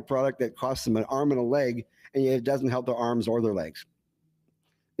don't buy a product that costs them an arm and a leg, and yet it doesn't help their arms or their legs.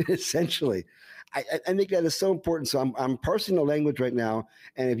 Essentially, I think that is so important. So I'm parsing the language right now,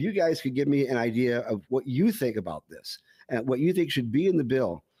 and if you guys could give me an idea of what you think about this, and what you think should be in the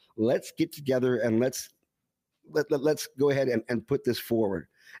bill, let's get together and let's go ahead and put this forward.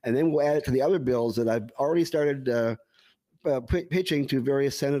 And then we'll add it to the other bills that I've already started pitching to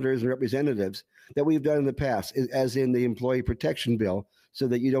various senators and representatives that we've done in the past, as in the employee protection bill, so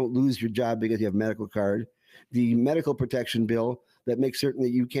that you don't lose your job because you have a medical card. The medical protection bill that makes certain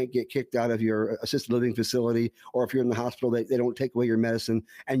that you can't get kicked out of your assisted living facility, or if you're in the hospital, they don't take away your medicine,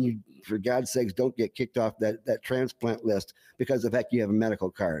 and you, for God's sakes, don't get kicked off that transplant list because of the fact you have a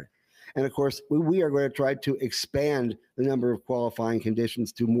medical card. And of course, we are going to try to expand the number of qualifying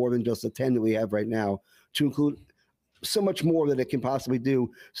conditions to more than just the 10 that we have right now, to include so much more that it can possibly do,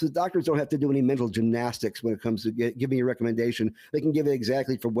 so the doctors don't have to do any mental gymnastics when it comes to giving a recommendation. They can give it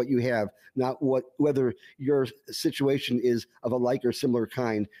exactly for what you have, not whether your situation is of a like or similar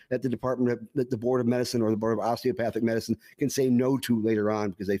kind that the Board of Medicine or the Board of Osteopathic Medicine can say no to later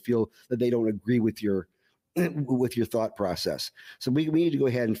on because they feel that they don't agree with your thought process. So we need to go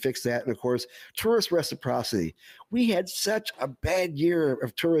ahead and fix that. And of course, tourist reciprocity. We had such a bad year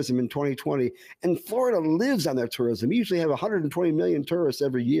of tourism in 2020, and Florida lives on their tourism. We usually have 120 million tourists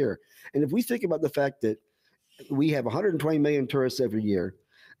every year. And if we think about the fact that we have 120 million tourists every year,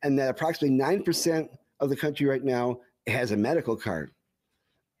 and that approximately 9% of the country right now has a medical card,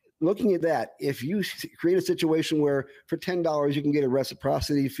 looking at that, if you create a situation where for $10 you can get a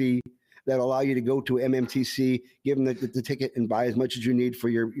reciprocity fee that allow you to go to MMTC, give them the ticket, and buy as much as you need for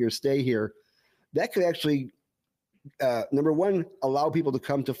your stay here, that could actually, number one, allow people to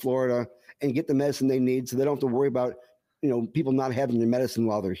come to Florida and get the medicine they need, so they don't have to worry about people not having their medicine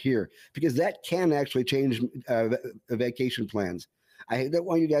while they're here, because that can actually change vacation plans. I don't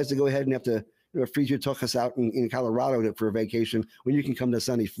want you guys to go ahead and have to freeze your tuchus out in Colorado for a vacation when you can come to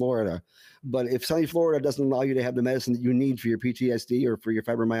sunny Florida. But if sunny Florida doesn't allow you to have the medicine that you need for your PTSD or for your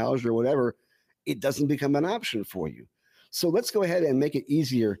fibromyalgia or whatever, it doesn't become an option for you. So let's go ahead and make it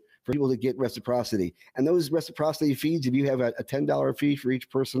easier for people to get reciprocity. And those reciprocity fees, if you have a $10 fee for each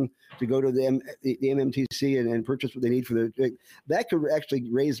person to go to the MMTC and purchase what they need for their, that could actually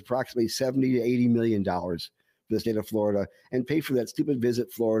raise approximately $70 to $80 million for the state of Florida and pay for that stupid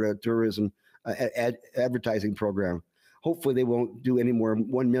Visit Florida tourism advertising program. Hopefully they won't do any more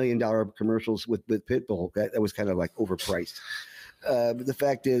 $1 million commercials with Pitbull. That was kind of like overpriced. But the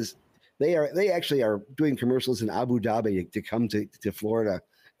fact is, They actually are doing commercials in Abu Dhabi to come to Florida,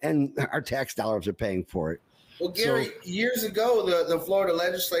 and our tax dollars are paying for it. Well, Gary, years ago, the Florida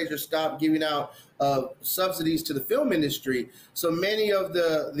legislature stopped giving out subsidies to the film industry. So many of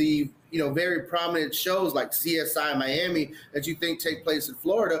the very prominent shows like CSI Miami that you think take place in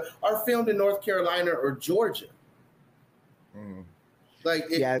Florida are filmed in North Carolina or Georgia.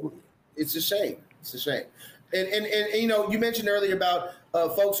 It's a shame. It's a shame. And you mentioned earlier about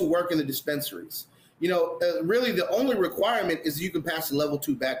folks who work in the dispensaries. Really the only requirement is you can pass a level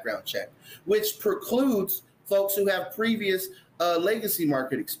 2 background check, which precludes folks who have previous legacy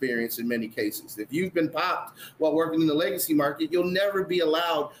market experience in many cases. If you've been popped while working in the legacy market, you'll never be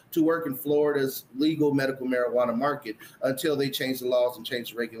allowed to work in Florida's legal medical marijuana market until they change the laws and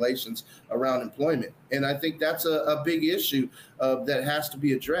change the regulations around employment. And I think that's a big issue that has to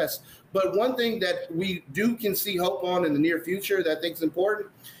be addressed. But one thing that we can see hope on in the near future that I think is important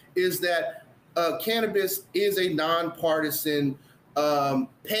is that cannabis is a nonpartisan,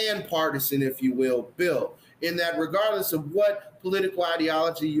 pan-partisan, if you will, bill. In that regardless of what political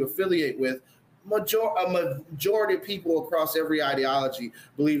ideology you affiliate with, a majority of people across every ideology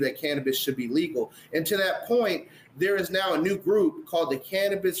believe that cannabis should be legal. And to that point, there is now a new group called the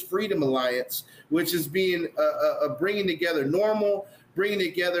Cannabis Freedom Alliance, which is bringing together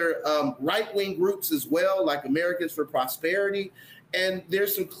right-wing groups as well, like Americans for Prosperity. And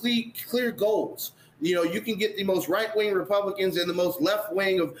there's some clear goals. You can get the most right-wing Republicans and the most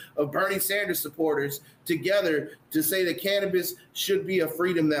left-wing of Bernie Sanders supporters together to say that cannabis should be a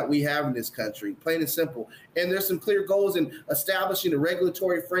freedom that we have in this country, plain and simple. And there's some clear goals in establishing a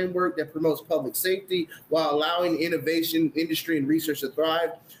regulatory framework that promotes public safety while allowing innovation, industry, and research to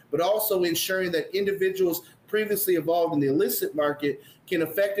thrive, but also ensuring that individuals previously involved in the illicit market can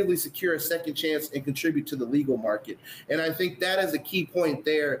effectively secure a second chance and contribute to the legal market. And I think that is a key point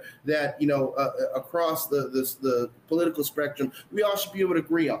there that, across the political spectrum, we all should be able to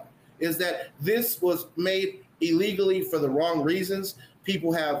agree on, is that this was made illegally for the wrong reasons.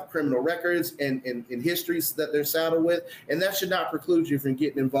 People have criminal records and histories that they're saddled with, and that should not preclude you from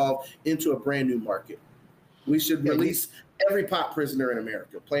getting involved into a brand new market. We should release every pot prisoner in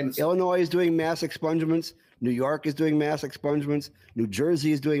America, plain and simple. Illinois is doing mass expungements. New York is doing mass expungements. New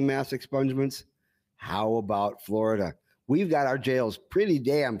Jersey is doing mass expungements. How about Florida? We've got our jails pretty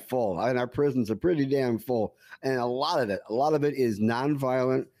damn full, and our prisons are pretty damn full. And a lot of it is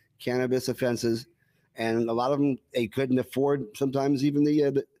nonviolent cannabis offenses. And a lot of them, they couldn't afford sometimes even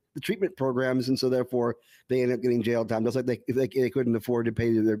the treatment programs. And so therefore they end up getting jail time, just like they couldn't afford to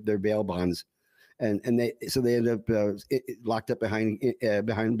pay their bail bonds. And they end up locked up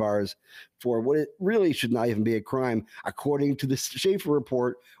behind bars for what it really should not even be a crime, according to the Schaefer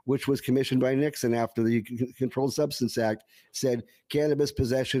report, which was commissioned by Nixon after the Controlled Substance Act, said cannabis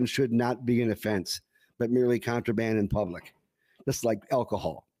possession should not be an offense, but merely contraband in public, just like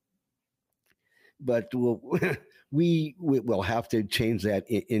alcohol. But we will have to change that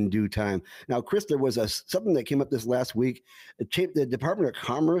in due time. Now, Chris, there was something that came up this last week. The Department of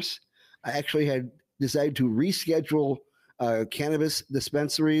Commerce actually had decided to reschedule cannabis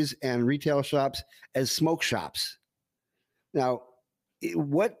dispensaries and retail shops as smoke shops. Now,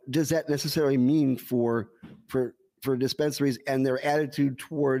 what does that necessarily mean for dispensaries and their attitude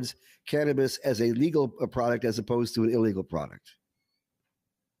towards cannabis as a legal product as opposed to an illegal product?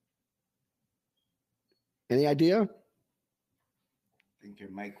 Any idea? I think your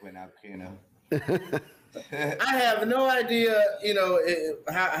mic went out, I have no idea,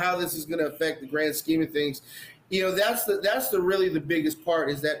 how this is going to affect the grand scheme of things. That's really the biggest part,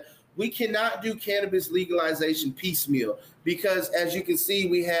 is that we cannot do cannabis legalization piecemeal, because as you can see,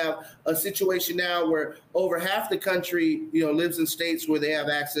 we have a situation now where over half the country, lives in states where they have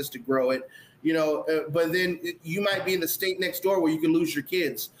access to grow it, but then you might be in the state next door where you can lose your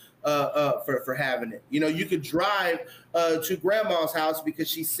kids for having it. You could drive to grandma's house because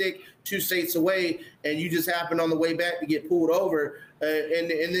she's sick 2 states away, and you just happen on the way back to get pulled over,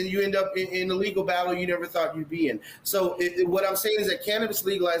 and then you end up in a legal battle you never thought you'd be in. So what I'm saying is that cannabis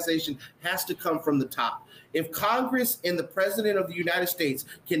legalization has to come from the top. If Congress and the President of the United States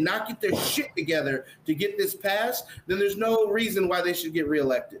cannot get their shit together to get this passed, then there's no reason why they should get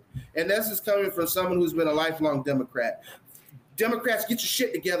reelected. And this is coming from someone who's been a lifelong Democrat. Democrats, get your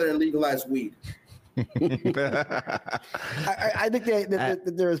shit together and legalize weed. I think that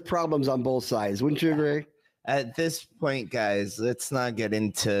there is problems on both sides. Wouldn't you agree? At this point, guys, let's not get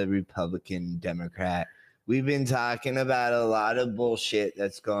into Republican, Democrat. we've been talking about a lot of bullshit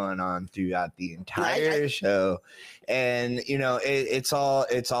that's going on throughout the entire show, and you know it's all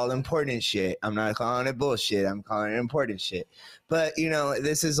important shit. I'm not calling it bullshit. I'm calling it important shit. But you know,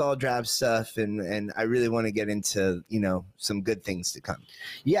 this is all draft stuff, and I really want to get into, you know, some good things to come.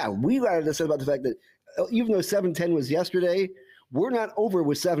 Yeah, we wanted to say about the fact that even though 710 was yesterday, we're not over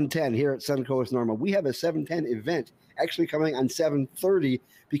with 710 here at Suncoast Normal. We have a 710 event actually coming on 7:30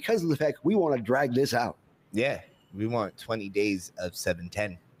 because of the fact we want to drag this out. Yeah, we want 20 days of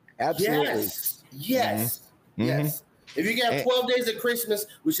 710. Absolutely. Yes. If you got 12 days of Christmas,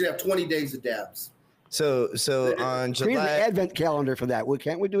 we should have 20 days of dabs. So on Create July, an advent calendar for that.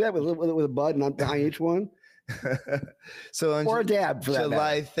 Can't we do that with a bud and behind each one? So on or a dab for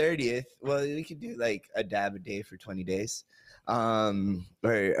July 30th. Well, we could do like a dab a day for 20 days,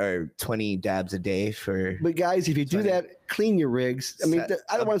 or 20 dabs a day for. But guys, if you 20. Do that, clean your rigs. I mean,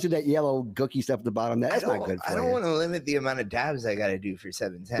 I don't want to see that yellow gooky stuff at the bottom. That's not good for you. I don't want to limit the amount of dabs I got to do for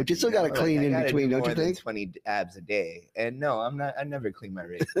 710. But you still got to clean in between, don't you think? 20 dabs a day, and no, I'm not. I never clean my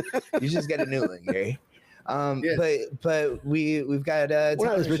rig. You just get a new one, Gary. Yes. But we've got a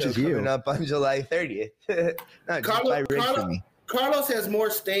not as rich as you coming up on July 30th. Carlos has more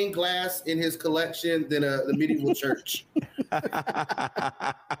stained glass in his collection than the medieval church.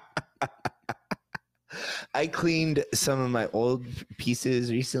 I cleaned some of my old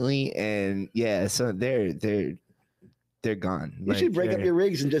pieces recently, and yeah, so they're gone. You should break up your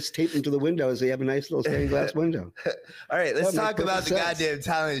rigs and just tape them to the windows so you have a nice little stained glass window. All right, let's talk about the goddamn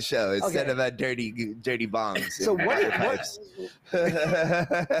talent show instead of about dirty bongs. So what?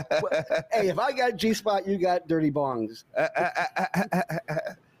 Hey, if I got G-Spot, you got dirty bongs.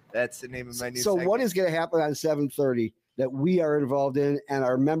 That's the name of my new So segment. what is going to happen on 7:30 that we are involved in and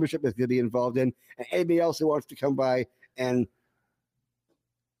our membership is going to be involved in, and anybody else who wants to come by and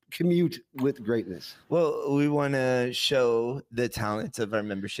commute with greatness? Well, we want to show the talents of our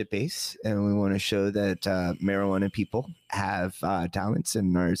membership base, and we want to show that marijuana people have talents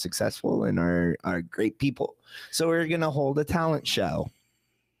and are successful and are great people. So we're going to hold a talent show.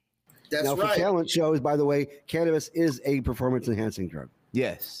 That's now, right. For talent shows, by the way, cannabis is a performance-enhancing drug.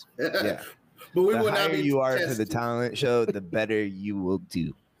 Yes. Yeah. But we the will higher not be you are tested. for the talent show, the better you will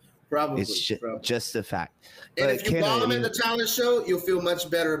do. Probably. It's just a fact. And But if you bomb at the talent show, you'll feel much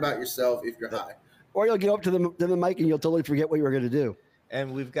better about yourself if you're high. Or you'll get up to the mic and you'll totally forget what you were going to do.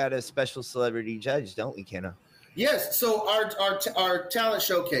 And we've got a special celebrity judge, don't we, Kenna? Yes. So our talent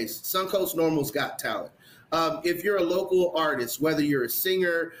showcase, Suncoast Normal's Got Talent. If you're a local artist, whether you're a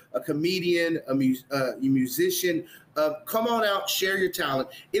singer, a comedian, a musician, come on out, share your talent.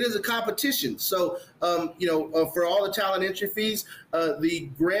 It is a competition. So, for all the talent entry fees, the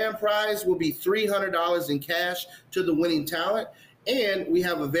grand prize will be $300 in cash to the winning talent. And we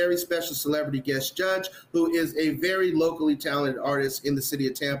have a very special celebrity guest judge who is a very locally talented artist in the city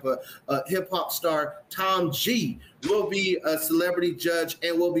of Tampa. Hip-hop star Tom G will be a celebrity judge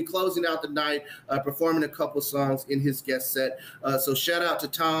and will be closing out the night performing a couple songs in his guest set. So shout out to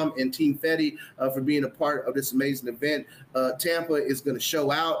Tom and Team Fetty for being a part of this amazing event. Tampa is going to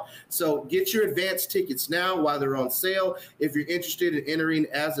show out. So get your advance tickets now while they're on sale. If you're interested in entering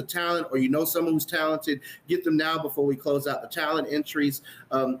as a talent or you know someone who's talented, get them now before we close out the talent entries.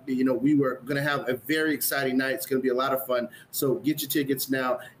 We were going to have a very exciting night. It's going to be a lot of fun. So get your tickets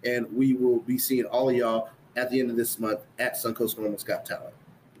now, and we will be seeing all of y'all at the end of this month at Suncoast Normal's Got Talent.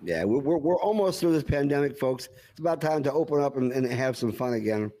 Yeah, we're almost through this pandemic, folks. It's about time to open up and have some fun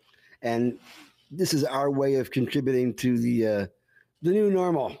again. And this is our way of contributing to the new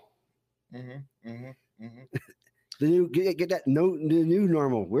normal. The new get that the new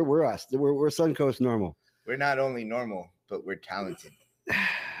normal. We're us. We're Suncoast Normal. We're not only normal, but we're talented.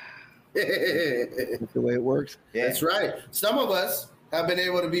 That's the way it works. Yeah. That's right. Some of us have been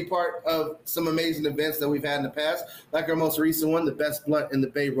able to be part of some amazing events that we've had in the past, like our most recent one, the Best Blunt in the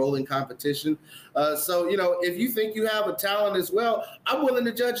Bay Rolling Competition. So, if you think you have a talent as well, I'm willing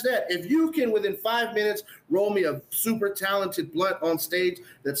to judge that. If you can, within 5 minutes, roll me a super talented blunt on stage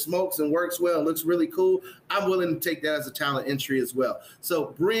that smokes and works well and looks really cool, I'm willing to take that as a talent entry as well. So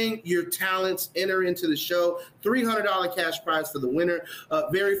bring your talents, enter into the show. $300 cash prize for the winner.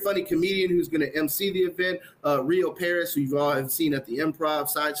 Very funny comedian who's going to MC the event, Rio Paris, who you all have seen at the Improv,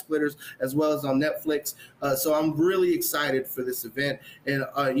 Side Splitters, as well as on Netflix. So I'm really excited for this event. And,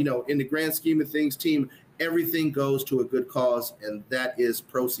 in the grand scheme of things, team, everything goes to a good cause, and that is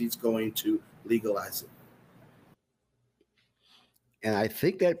proceeds going to legalize it. And I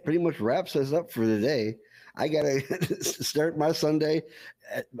think that pretty much wraps us up for today. I got to start my Sunday.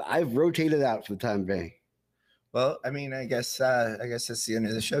 I've rotated out for the time being. Well, I mean, I guess that's the end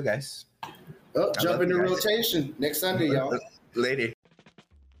of the show, guys. Oh, jump into rotation next Sunday, y'all. Later.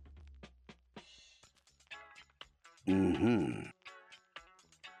 Mm-hmm.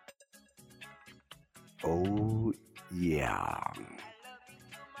 Oh, yeah.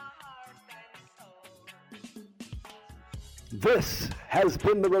 This has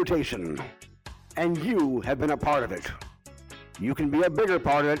been The Rotation, and you have been a part of it. You can be a bigger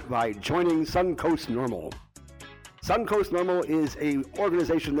part of it by joining Suncoast Normal. Suncoast Normal is an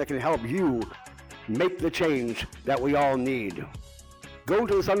organization that can help you make the change that we all need. Go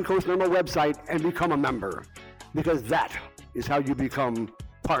to the Suncoast Normal website and become a member, because that is how you become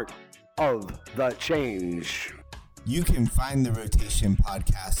part of the change. You can find the Rotation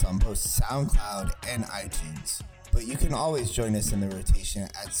podcast on both SoundCloud and iTunes, but you can always join us in the rotation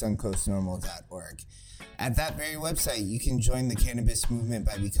at suncoastnormal.org. At that very website, you can join the cannabis movement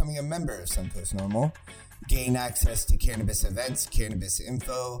by becoming a member of Suncoast Normal, gain access to cannabis events, cannabis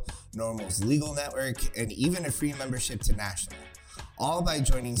info, Normal's legal network, and even a free membership to National, all by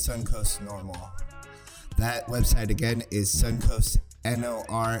joining Suncoast Normal. That website again is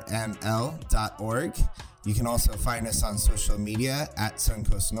suncoastnorml.org. You can also find us on social media at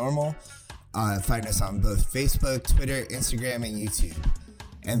Suncoast Normal. Find us on both Facebook, Twitter, Instagram, and YouTube.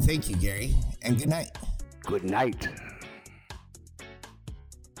 And thank you, Gary, and good night. Good night.